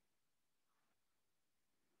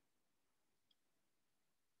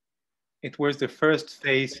 it was the first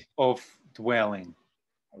phase of dwelling,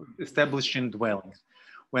 establishing dwellings.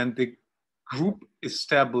 When the group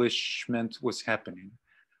establishment was happening,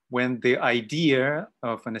 when the idea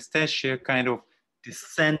of Anastasia kind of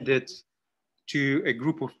descended to a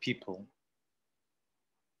group of people.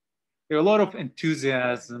 There are a lot of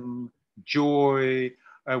enthusiasm, joy,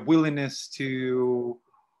 willingness to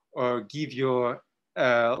give your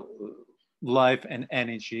life and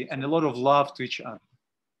energy, and a lot of love to each other.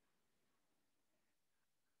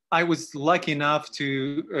 I was lucky enough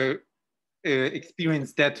to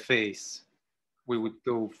experience that phase. We would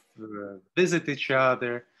go visit each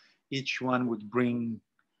other. Each one would bring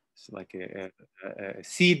like a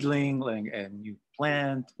seedling, like a new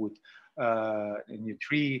plant, with a new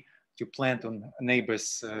tree to plant on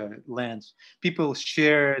neighbors' lands. People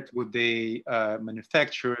shared what they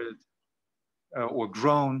manufactured or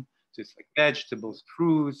grown, just like vegetables,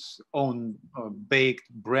 fruits, own baked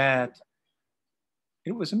bread.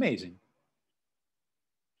 It was amazing.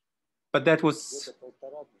 But that was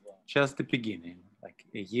just the beginning, like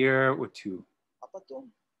a year or two.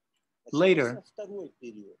 Later,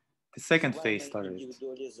 the second phase started,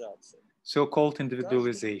 so-called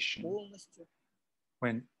individualization,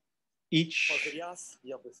 when each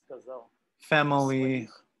family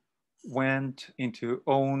went into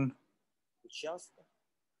own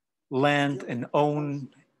land and own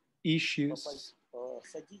issues,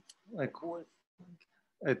 like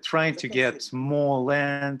trying to get more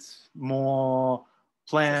land, more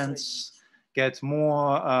plants, get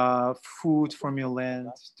more food from your land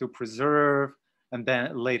to preserve, and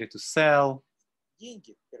then later to sell.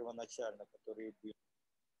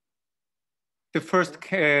 The first,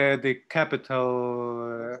 the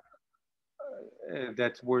capital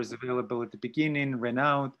that was available at the beginning ran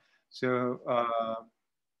out, so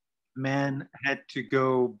men had to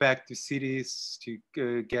go back to cities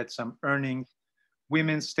to get some earnings.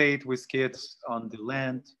 Women stayed with kids on the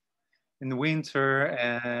land. In the winter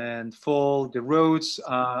and fall, the roads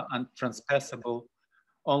are untranspassable.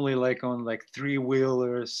 only like on like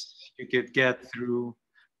 3-wheelers you could get through.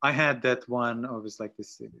 I had that one. It was like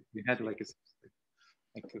this. You had like a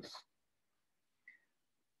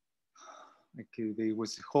there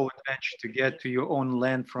was a whole adventure to get to your own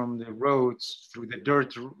land from the roads through the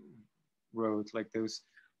dirt road, like those.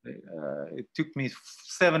 It took me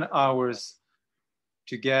 7 hours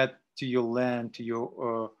to get to your land, to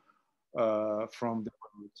your from the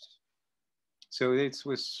roads. So it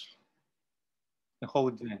was a whole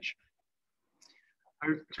adventure. I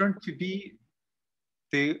returned to be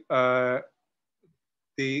the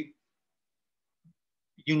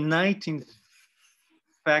uniting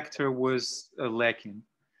factor was lacking.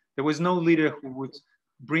 There was no leader who would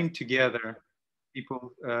bring together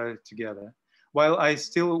people together. While I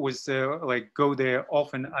still was like go there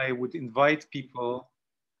often, I would invite people.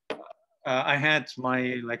 I had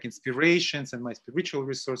my like inspirations and my spiritual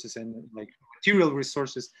resources and like material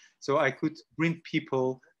resources, so I could bring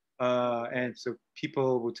people, and so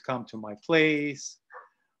people would come to my place.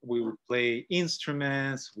 We would play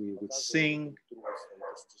instruments, we would sing,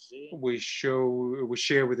 we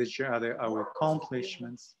share with each other our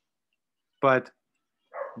accomplishments. But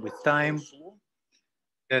with time,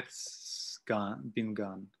 that's been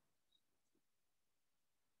gone.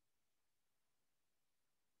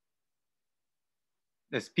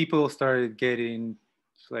 As people started getting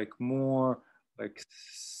like more like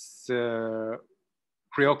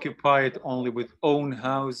preoccupied only with own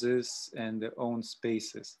houses and their own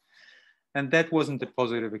spaces. And that wasn't a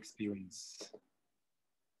positive experience.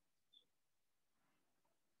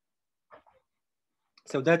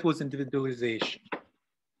 So that was individualization,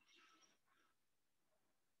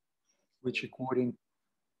 which according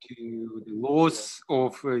to the laws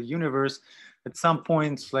of universe, at some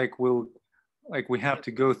point, like we have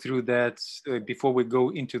to go through that before we go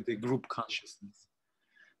into the group consciousness.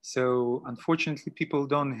 So unfortunately, people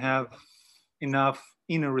don't have enough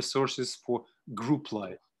inner resources for group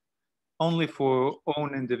life, only for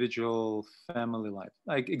own individual family life.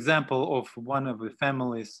 Like example of one of the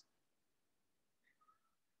families,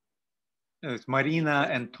 Marina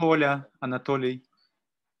and Toля, Anatoly,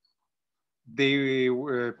 they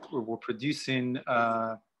were producing,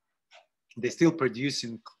 they still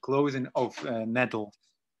producing clothing of nettles.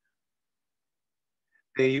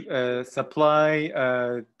 They supply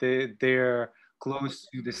their clothes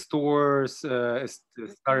to the stores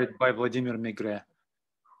started by Vladimir Vasilyev.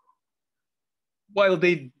 While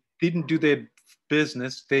they didn't do their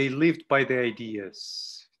business, they lived by the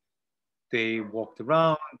ideas. They walked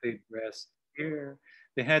around, they dressed here.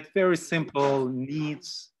 They had very simple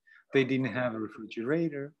needs. They didn't have a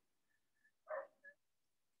refrigerator.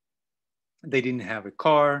 They didn't have a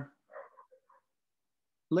car.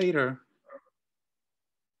 Later,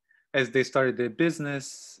 as they started their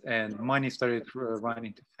business and money started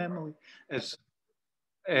running to family,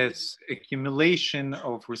 as accumulation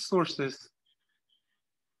of resources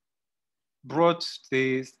brought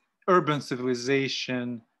the urban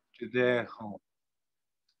civilization to their home.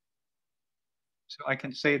 So I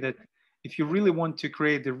can say that if you really want to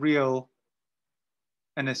create the real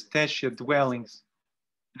Anastasia dwellings,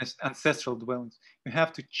 ancestral dwellings, you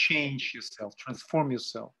have to change yourself, transform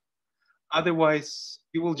yourself. Otherwise,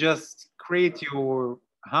 you will just create your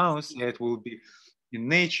house. It will be in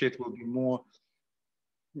nature. It will be more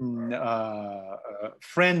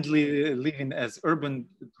friendly living as urban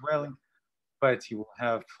dwelling. But you will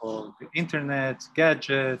have the internet,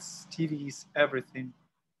 gadgets, TVs, everything,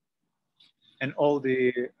 and all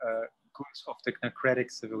the goods of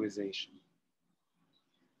technocratic civilization.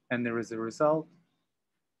 And there is a result,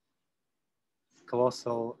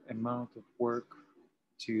 colossal amount of work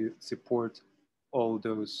to support all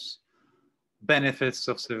those benefits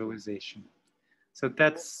of civilization. So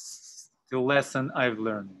that's the lesson I've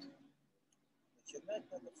learned.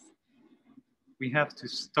 We have to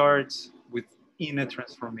start with inner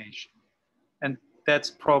transformation. And that's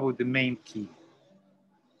probably the main key.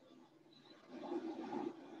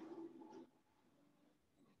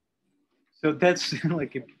 So that's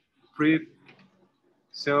like a brief.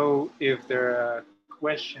 So if there are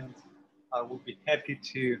questions, I will be happy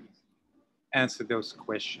to answer those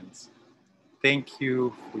questions. Thank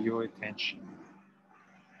you for your attention.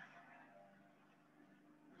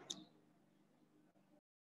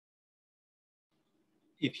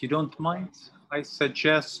 If you don't mind, I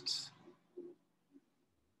suggest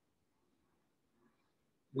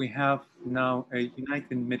we have now a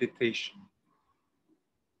united meditation.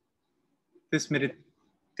 This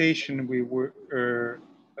meditation we were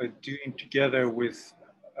doing together with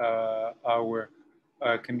our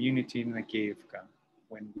community in Nagievka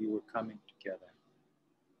when we were coming together.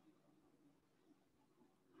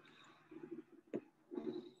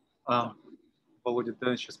 Володя,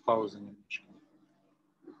 дай сейчас паузу немножко.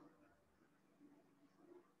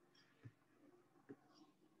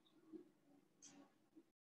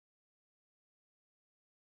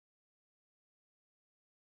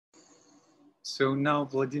 So now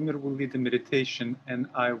Vladimir will lead the meditation and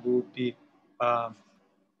I will be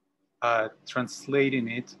translating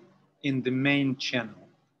it in the main channel.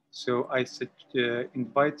 So I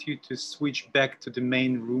invite you to switch back to the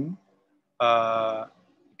main room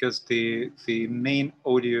because the main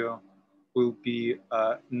audio will be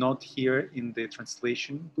not here in the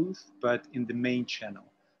translation booth, but in the main channel.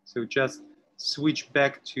 So just switch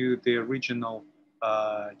back to the original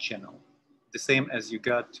channel, the same as you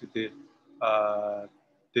got to the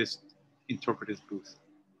this interpreter's booth.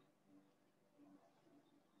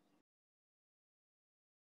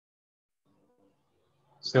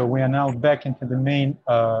 So we are now back into the main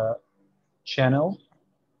channel.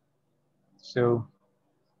 So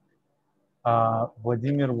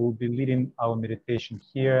Vladimir will be leading our meditation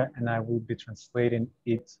here and I will be translating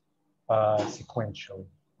it sequentially.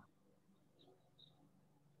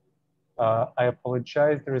 I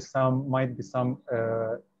apologize, there is might be some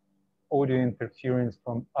audio interference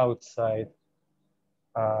from outside.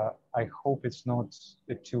 I hope it's not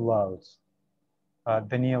too loud.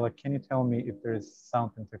 Daniela, can you tell me if there is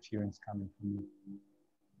sound interference coming from you?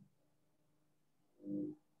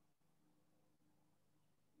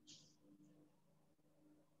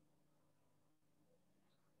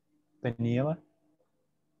 Daniela?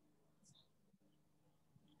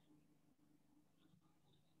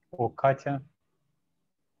 Or Katya?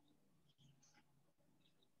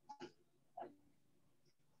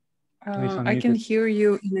 I can hear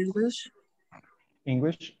you in English.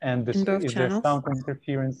 English, and is there sound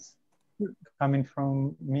interference coming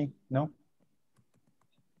from me? No?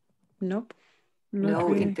 Nope. No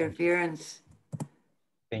really. interference.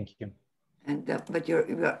 Thank you. And but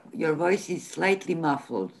your voice is slightly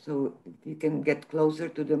muffled, so if you can get closer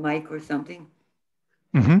to the mic or something.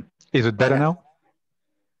 Mm-hmm. Is it better now?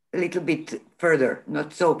 A little bit further,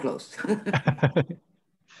 not so close.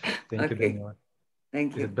 Thank you, Daniela.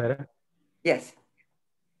 Thank you. Is it better? Yes.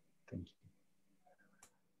 Thank you.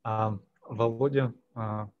 Володя,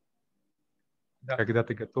 когда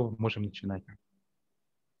ты готов, можем начинать.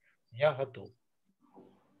 Я готов.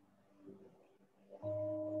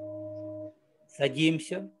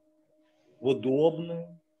 Садимся в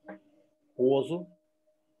удобную позу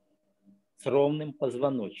с ровным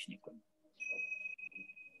позвоночником.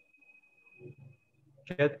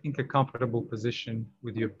 Get into a comfortable position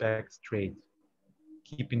with your back straight,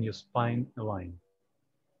 keeping your spine aligned.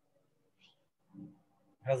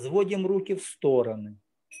 Разводим руки в стороны,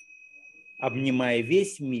 обнимая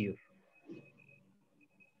весь мир.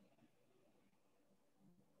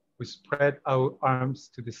 We spread our arms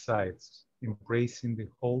to the sides, embracing the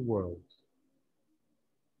whole world.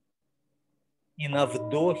 И на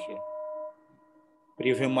вдохе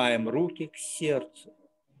прижимаем руки к сердцу.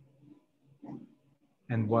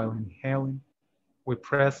 And while inhaling, we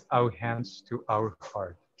press our hands to our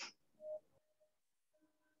heart.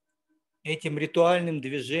 Этим ритуальным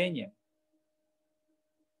движением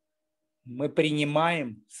мы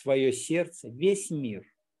принимаем в свое сердце весь мир,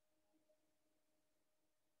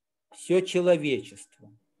 все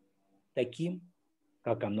человечество таким,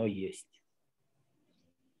 как оно есть.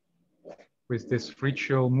 With this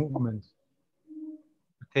ritual movement,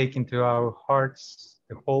 we take into our hearts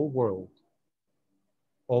the whole world,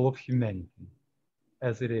 all of humanity,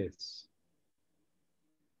 as it is.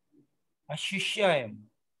 Ощущаем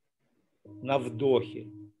на вдохе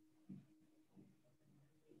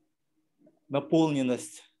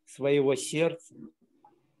наполненность своего сердца,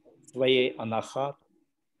 своей анахат,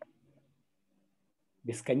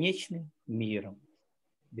 бесконечным миром,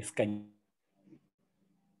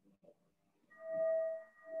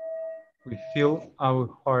 We feel our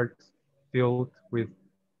heart filled with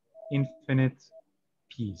infinite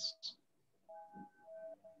peace.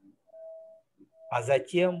 А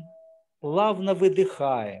затем плавно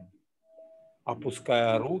выдыхаем,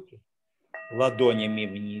 опуская руки ладонями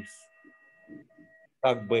вниз,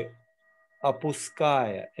 как бы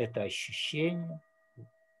опуская это ощущение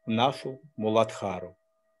в нашу Муладхару.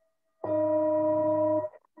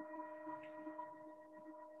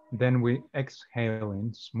 Then we exhale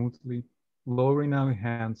in smoothly, lowering our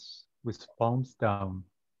hands with palms down,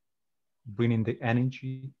 bringing the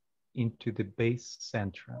energy into the base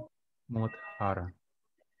center, Muladhara.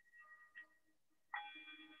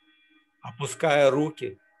 Опуская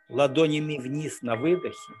руки ладонями вниз на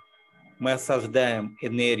выдохе, мы осаждаем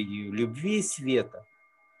энергию любви и света,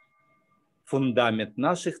 фундамент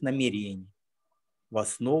наших намерений, в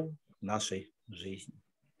основу нашей жизни.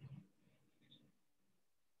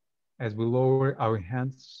 As we lower our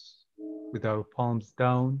hands with our palms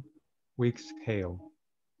down, we exhale,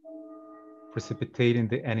 precipitating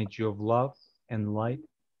the energy of love and light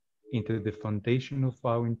into the foundation of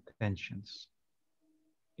our intentions,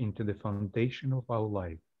 into the foundation of our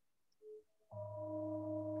life.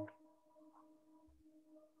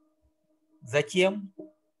 Затем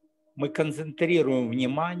мы концентрируем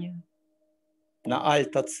внимание на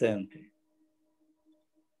альта-центре.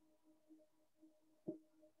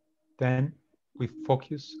 Then we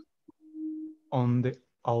focus on the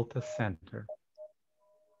altar center.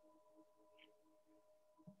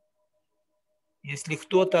 Если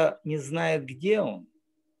кто-то не знает, где он,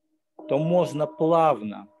 то можно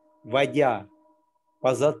плавно, водя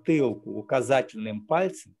по затылку указательным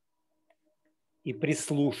пальцем и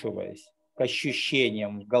прислушиваясь к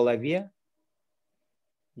ощущениям в голове,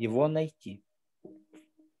 его найти.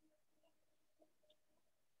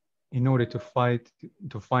 In order to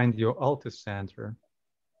find your altar center,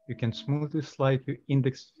 you can smoothly slide your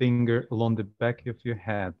index finger along the back of your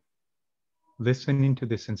head, listening to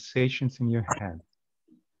the sensations in your head.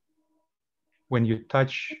 When you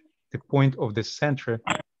touch the point of the center,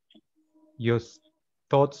 your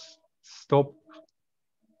thoughts stop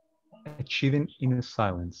achieving inner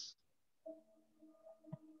silence.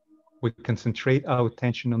 We concentrate our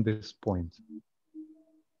attention on this point.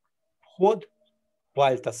 Вход в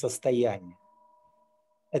альта-состояние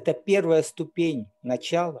 – это первая ступень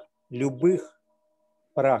начала любых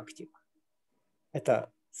практик. Это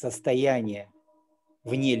состояние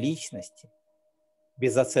вне личности,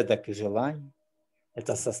 без оценок и желаний.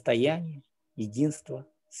 Это состояние единства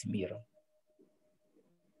с миром.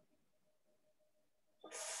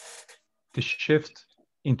 To shift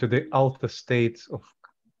into the alpha states of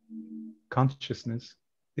consciousness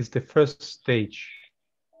is the first stage,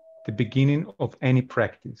 the beginning of any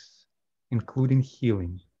practice, including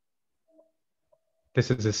healing.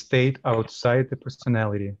 This is a state outside the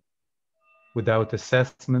personality, without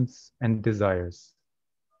assessments and desires,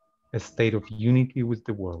 a state of unity with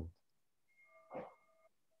the world.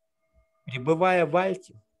 Пребывая в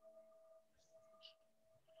альте,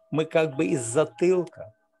 мы как бы из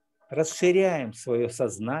затылка расширяем свое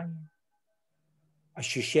сознание,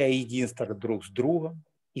 ощущая единство друг с другом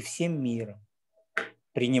и всем миром,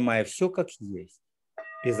 принимая все как есть,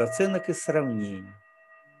 без оценок и сравнений,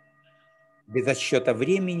 без отсчета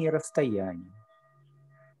времени и расстояния.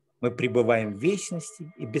 Мы пребываем в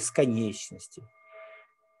вечности и бесконечности,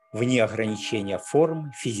 вне ограничения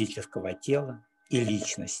формы, физического тела и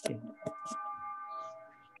личности.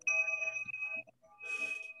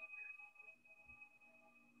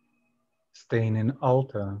 Staying in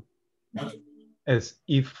altar, as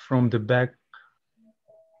if from the back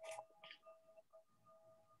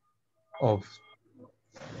of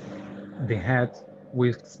the head we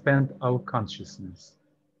expand our consciousness,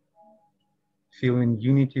 feeling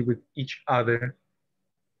unity with each other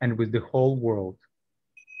and with the whole world,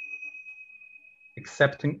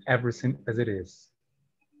 accepting everything as it is,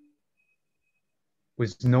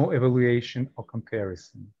 with no evaluation or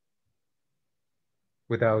comparison,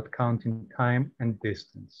 without counting time and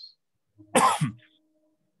distance.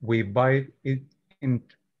 We abide it in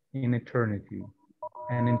eternity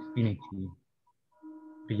and infinity,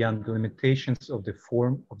 beyond the limitations of the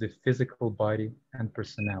form of the physical body and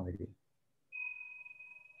personality.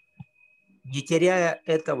 Не теряя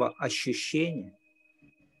этого ощущения,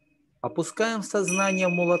 опускаем сознание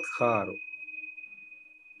в Муладхару,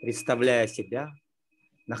 представляя себя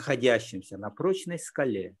находящимся на прочной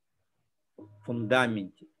скале,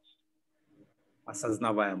 фундаменте,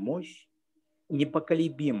 осознавая мощь и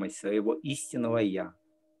непоколебимость своего истинного «Я»,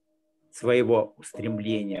 своего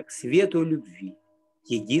устремления к свету и любви, к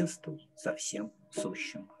единству со всем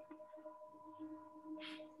сущим.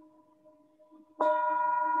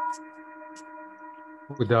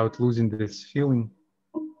 Without losing this feeling,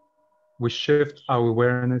 we shift our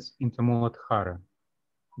awareness into Muladhara,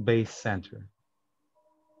 base center,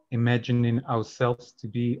 imagining ourselves to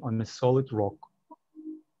be on a solid rock,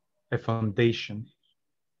 a foundation,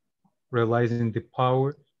 realizing the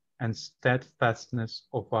power and steadfastness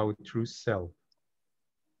of our true self,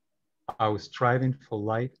 our striving for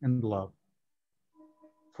light and love,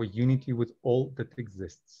 for unity with all that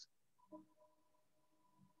exists.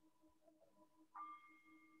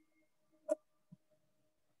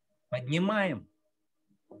 Поднимаем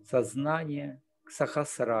сознание к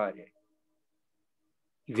Сахасраре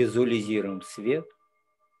и визуализируем свет,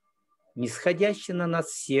 нисходящий на нас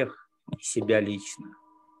всех и себя лично.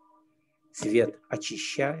 Свет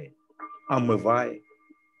очищает, омывает,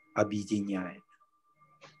 объединяет.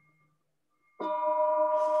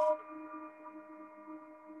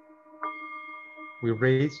 We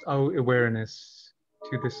raise our awareness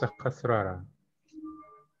to the Sahasrara,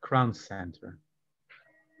 crown center,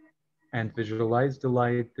 and visualize the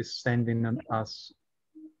light descending on us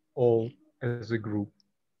all as a group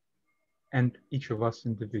and each of us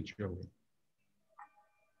individually.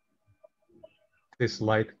 This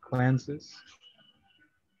light cleanses,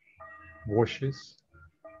 washes,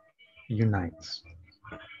 unites.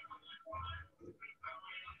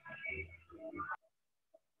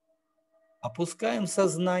 Опускаем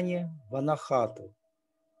сознание в анахату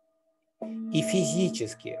и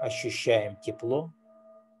физически ощущаем тепло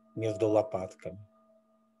между лопатками.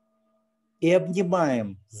 И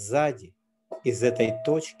обнимаем сзади из этой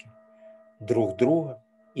точки друг друга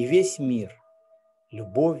и весь мир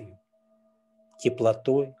любовью,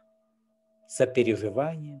 теплотой,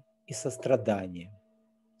 сопереживанием и состраданием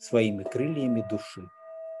своими крыльями души.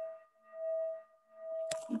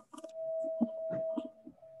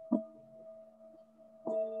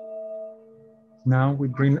 Now we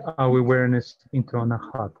bring our awareness into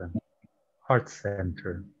Anahata, heart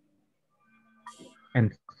center,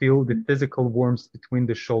 and feel the physical warmth between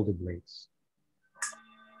the shoulder blades.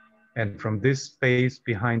 And from this space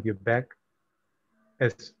behind your back,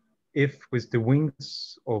 as if with the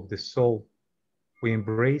wings of the soul, we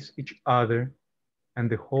embrace each other and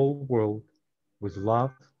the whole world with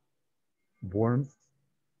love, warmth,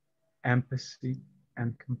 empathy,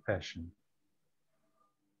 and compassion.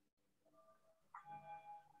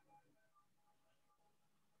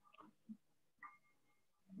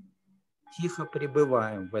 Тихо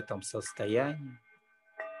пребываем в этом состоянии,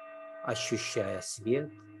 ощущая свет,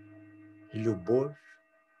 любовь,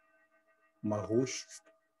 могущество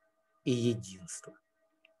и единство.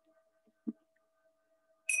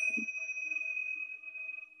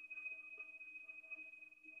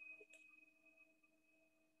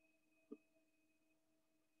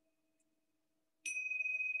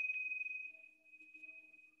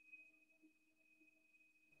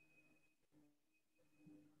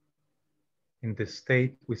 In this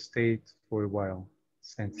state, we stayed for a while,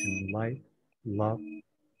 sensing light, love,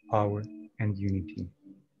 power, and unity.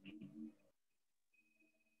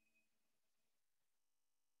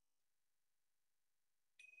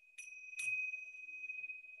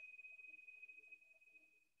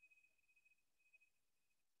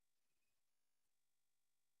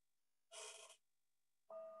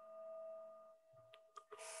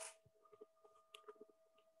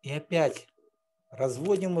 И опять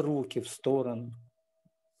разводим руки в сторону,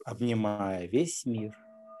 обнимая весь мир.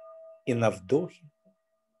 И на вдохе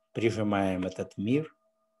прижимаем этот мир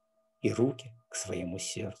и руки к своему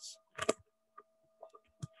сердцу.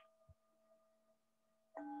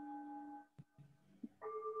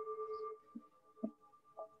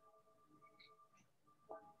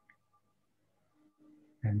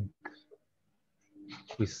 And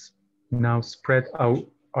we now spread our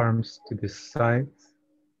arms to the sides,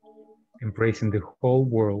 embracing the whole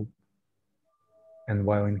world. And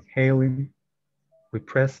while inhaling, we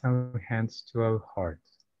press our hands to our hearts.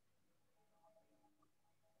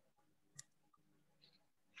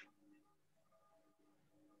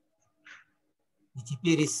 И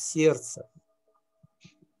теперь из сердца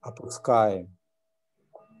опускаем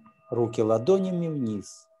руки ладонями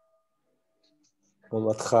вниз,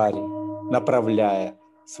 Муладхари, направляя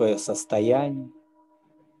свое состояние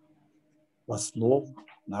в основу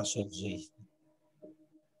нашей жизни,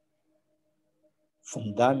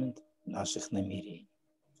 фундамент наших намерений.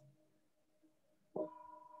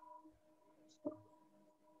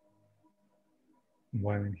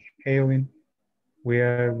 While inhaling, we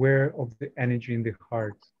are aware of the energy in the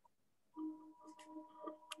heart.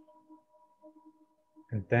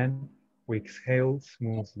 And then we exhale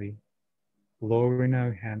smoothly, lowering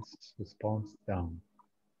our hands with palms down.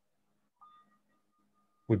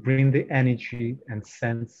 We bring the energy and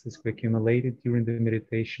senses we accumulated during the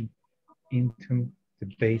meditation into the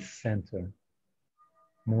base center,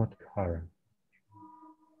 Muladhara.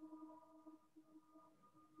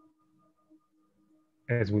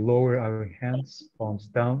 As we lower our hands, palms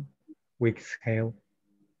down, we exhale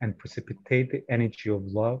and precipitate the energy of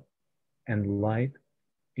love and light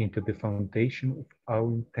into the foundation of our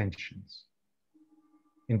intentions,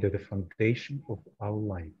 into the foundation of our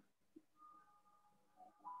life.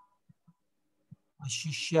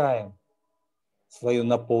 Ощущаем свою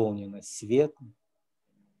наполненность светом,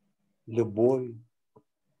 любовью.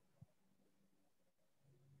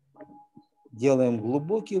 Делаем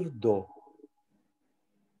глубокий вдох.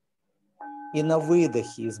 И на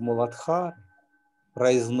выдохе из Муладхары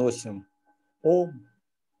произносим Ом,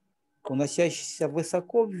 уносящийся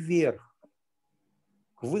высоко вверх,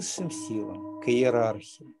 к высшим силам, к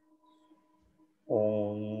иерархии.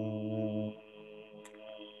 Om.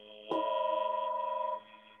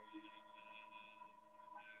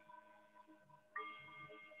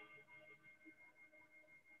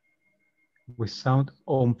 We sound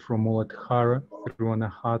Om from Muladhara through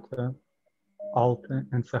Anahata, Alta,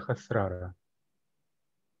 and Sahasrara.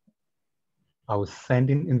 Our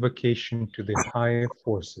sending invocation to the higher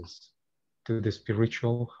forces, to the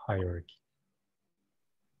spiritual hierarchy.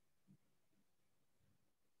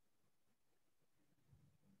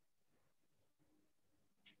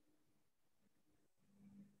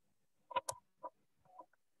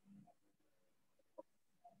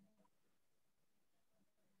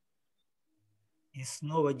 И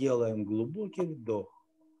снова делаем глубокий вдох.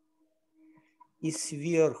 И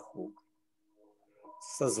сверху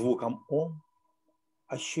со звуком Ом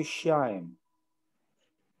ощущаем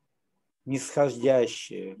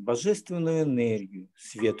нисходящую божественную энергию,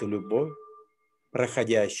 свет и любовь,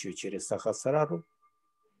 проходящую через Сахасрару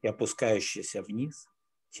и опускающуюся вниз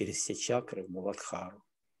через все чакры в Муладхару.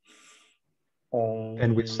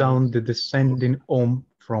 And we sound the descending Om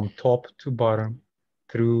from top to bottom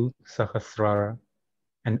through Sahasrara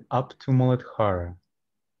and up to Muladhara,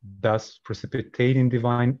 thus precipitating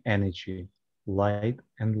divine energy, light,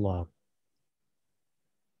 and love.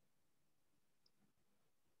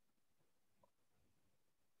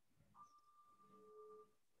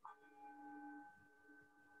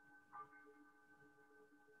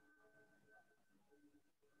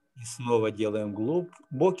 И снова делаем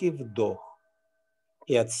глубокий вдох.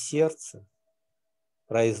 И от сердца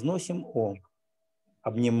произносим Ом,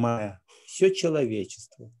 обнимая все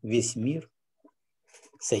человечество, весь мир,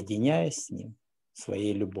 соединяясь с ним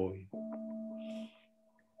своей любовью.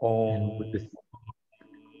 And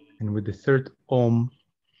with the third Om,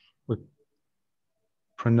 we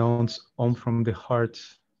pronounce Om from the heart,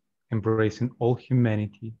 embracing all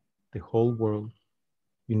humanity, the whole world,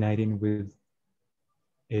 uniting with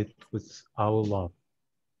it with our love.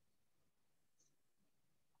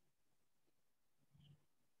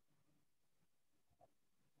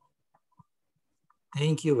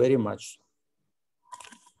 Thank you very much.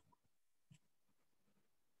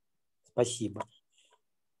 Спасибо.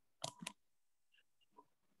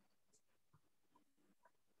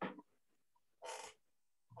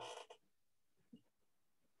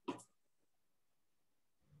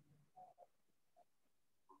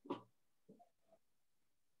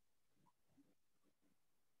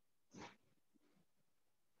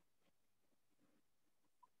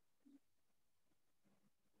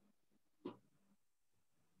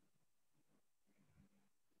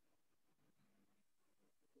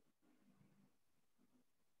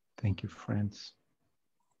 Thank you, friends.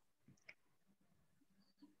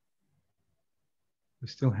 We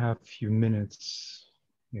still have a few minutes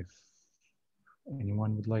if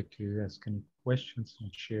anyone would like to ask any questions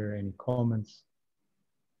and share any comments.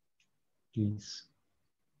 Please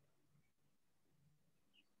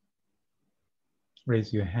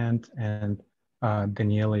raise your hand, and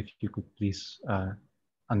Daniela, if you could please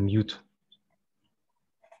unmute.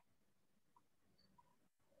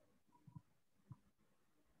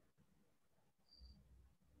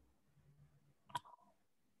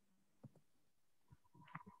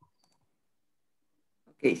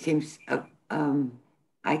 Okay, seems I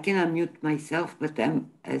can unmute myself, but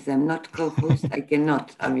as I'm not co-host, I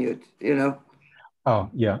cannot unmute, you know. Oh,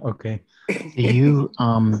 yeah, okay.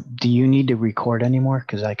 Do you need to record anymore?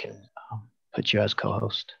 Because I can put you as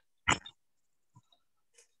co-host.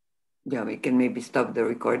 Yeah, we can maybe stop the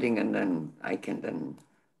recording and then I can then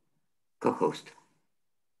co-host.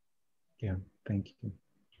 Yeah, thank you.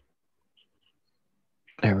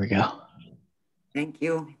 There we go. Thank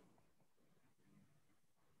you.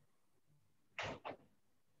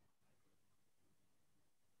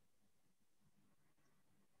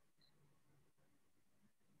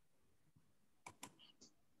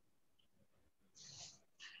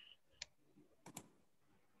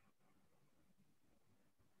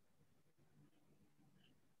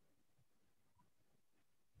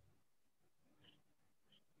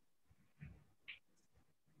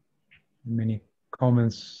 Many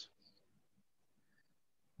comments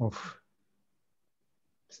of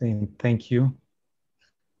saying thank you.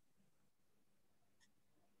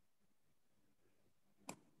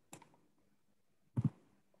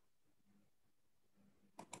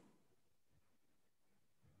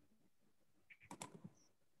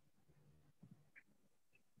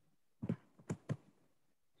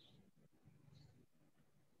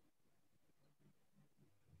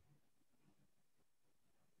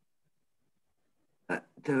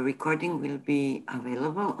 The recording will be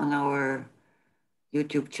available on our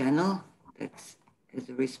YouTube channel. That's as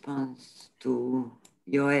a response to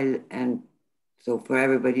Yoel, and so for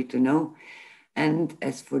everybody to know. And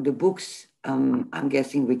as for the books, I'm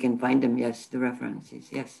guessing we can find them, yes, the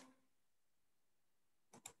references, yes.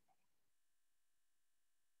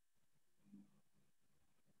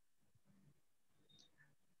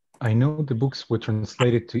 I know the books were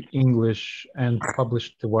translated to English and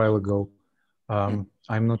published a while ago. I'm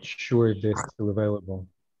not sure if they're still available.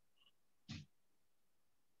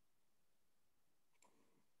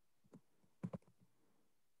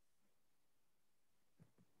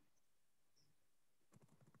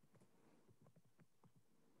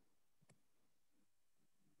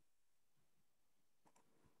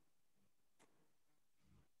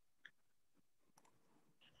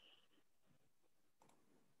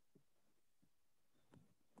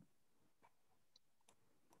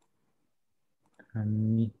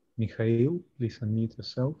 Mikhail, please unmute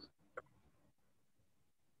yourself.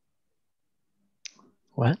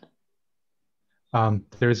 What?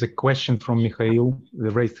 There is a question from Mikhail,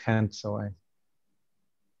 the raised hand, so I...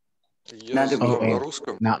 Я задам на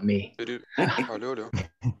русском. Not me. Алло, алло.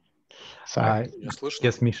 Sorry. Меня слышно?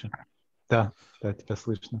 Yes, Миша. Да, тебя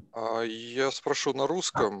слышно. Я спрошу на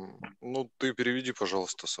русском. Ну, ты переведи,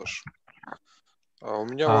 пожалуйста, Саш. У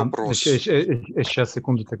меня вопрос. Сейчас,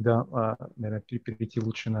 секунду, тогда, наверное, перейти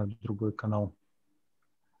лучше на другой канал.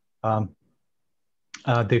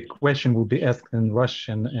 The question will be asked in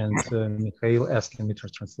Russian, and Mikhail asking me to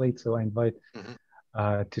translate, so I invite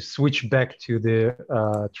to switch back to the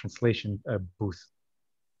translation booth.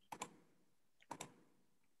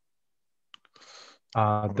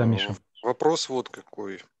 Да, Миша. Вопрос вот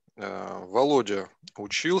какой. Володя,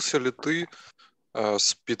 учился ли ты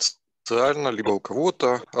специально, либо у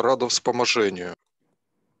кого-то родовспоможению?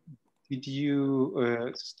 Did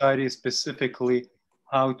you study specifically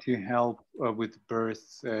how to help with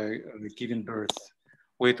birth, giving birth?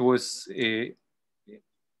 It was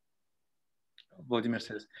Vladimir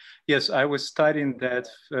says, yes, I was studying that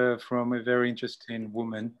from a very interesting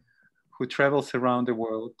woman who travels around the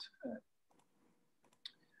world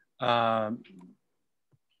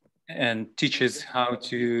and teaches how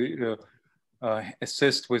to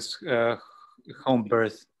assist with home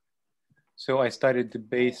birth. So I studied the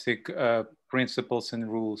basic principles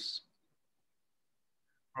and rules.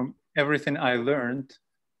 From everything I learned,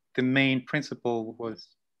 the main principle was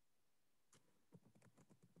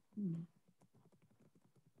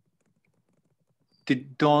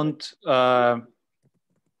don't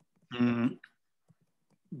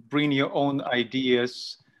bring your own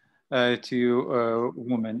ideas to a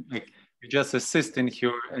woman. Like, you're just assisting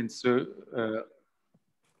her, and so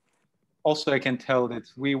also I can tell that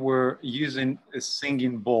we were using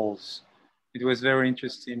singing bowls. It was very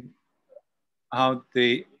interesting how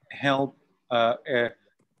they help a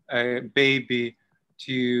baby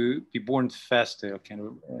to be born faster, kind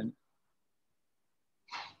of, and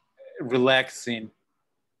relaxing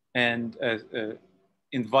and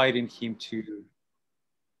inviting him to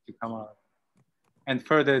come out. And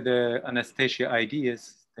further, the Anastasia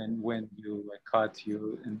ideas, then when you cut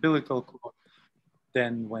your umbilical cord,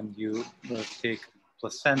 then when you take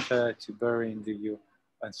placenta to bury in your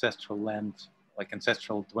ancestral land, like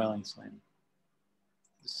ancestral dwellings land.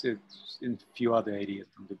 And a few other ideas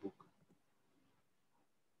from the book.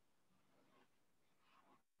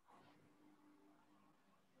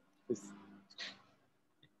 Is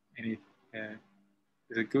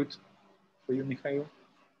it good for you, Mikhail?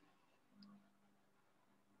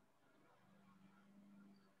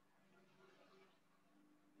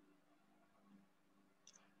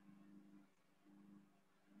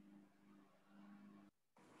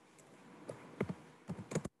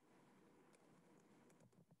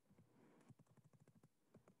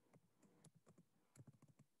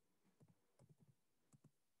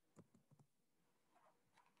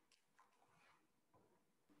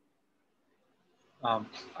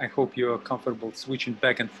 I hope you're comfortable switching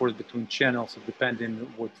back and forth between channels, depending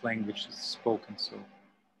on what language is spoken. So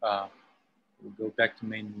we'll go back to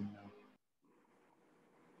main room now.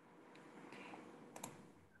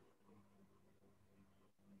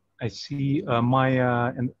 I see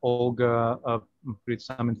Maya and Olga put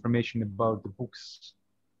some information about the books,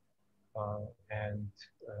 and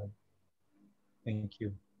thank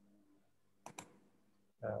you.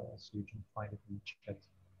 So you can find it in the chat.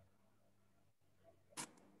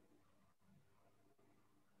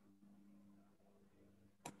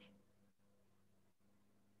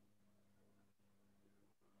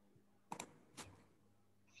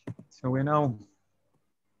 So we're now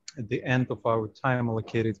at the end of our time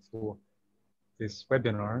allocated for this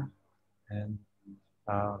webinar. And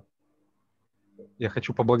я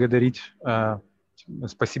хочу поблагодарить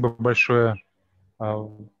Спасибо большое,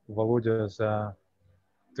 Володя, за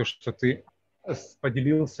то, что ты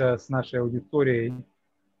поделился с нашей аудиторией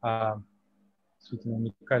действительно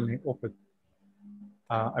уникальный опыт.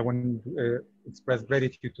 I want to express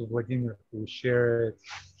gratitude to Vladimir who shared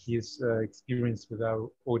his experience with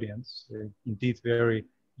our audience. Indeed, very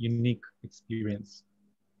unique experience.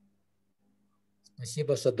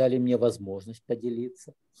 Спасибо, что дали мне возможность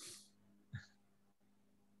поделиться.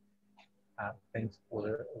 Thanks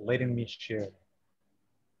for letting me share.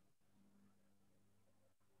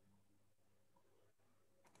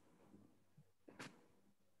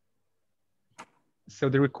 So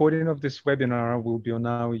the recording of this webinar will be on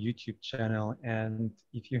our YouTube channel. And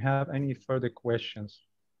if you have any further questions,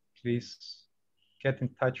 please get in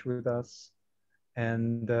touch with us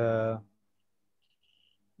and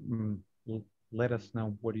let us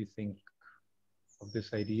know what you think of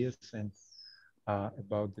these ideas and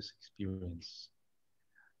about this experience.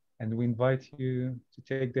 And we invite you to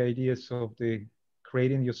take the ideas of the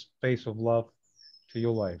creating your space of love to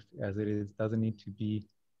your life as it is. Doesn't need to be,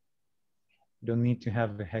 you don't need to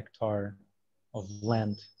have a hectare of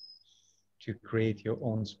land to create your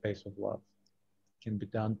own space of love. It can be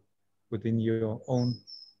done within your own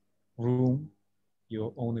room,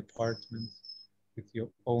 your own apartment, with your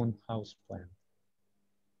own house plan.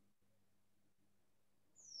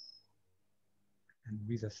 And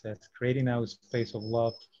Risa says, creating our space of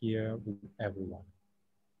love here with everyone.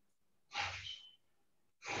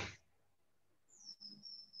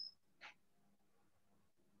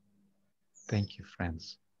 Thank you,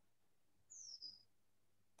 friends.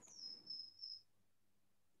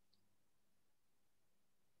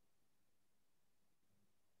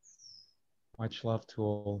 Much love to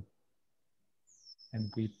all. And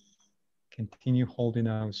we continue holding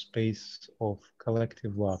our space of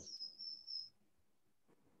collective love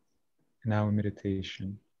in our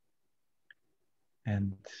meditation.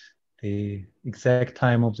 And the exact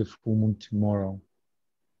time of the full moon tomorrow.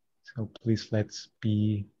 So please let's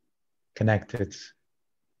be connected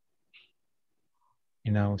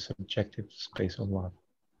in our subjective space of love.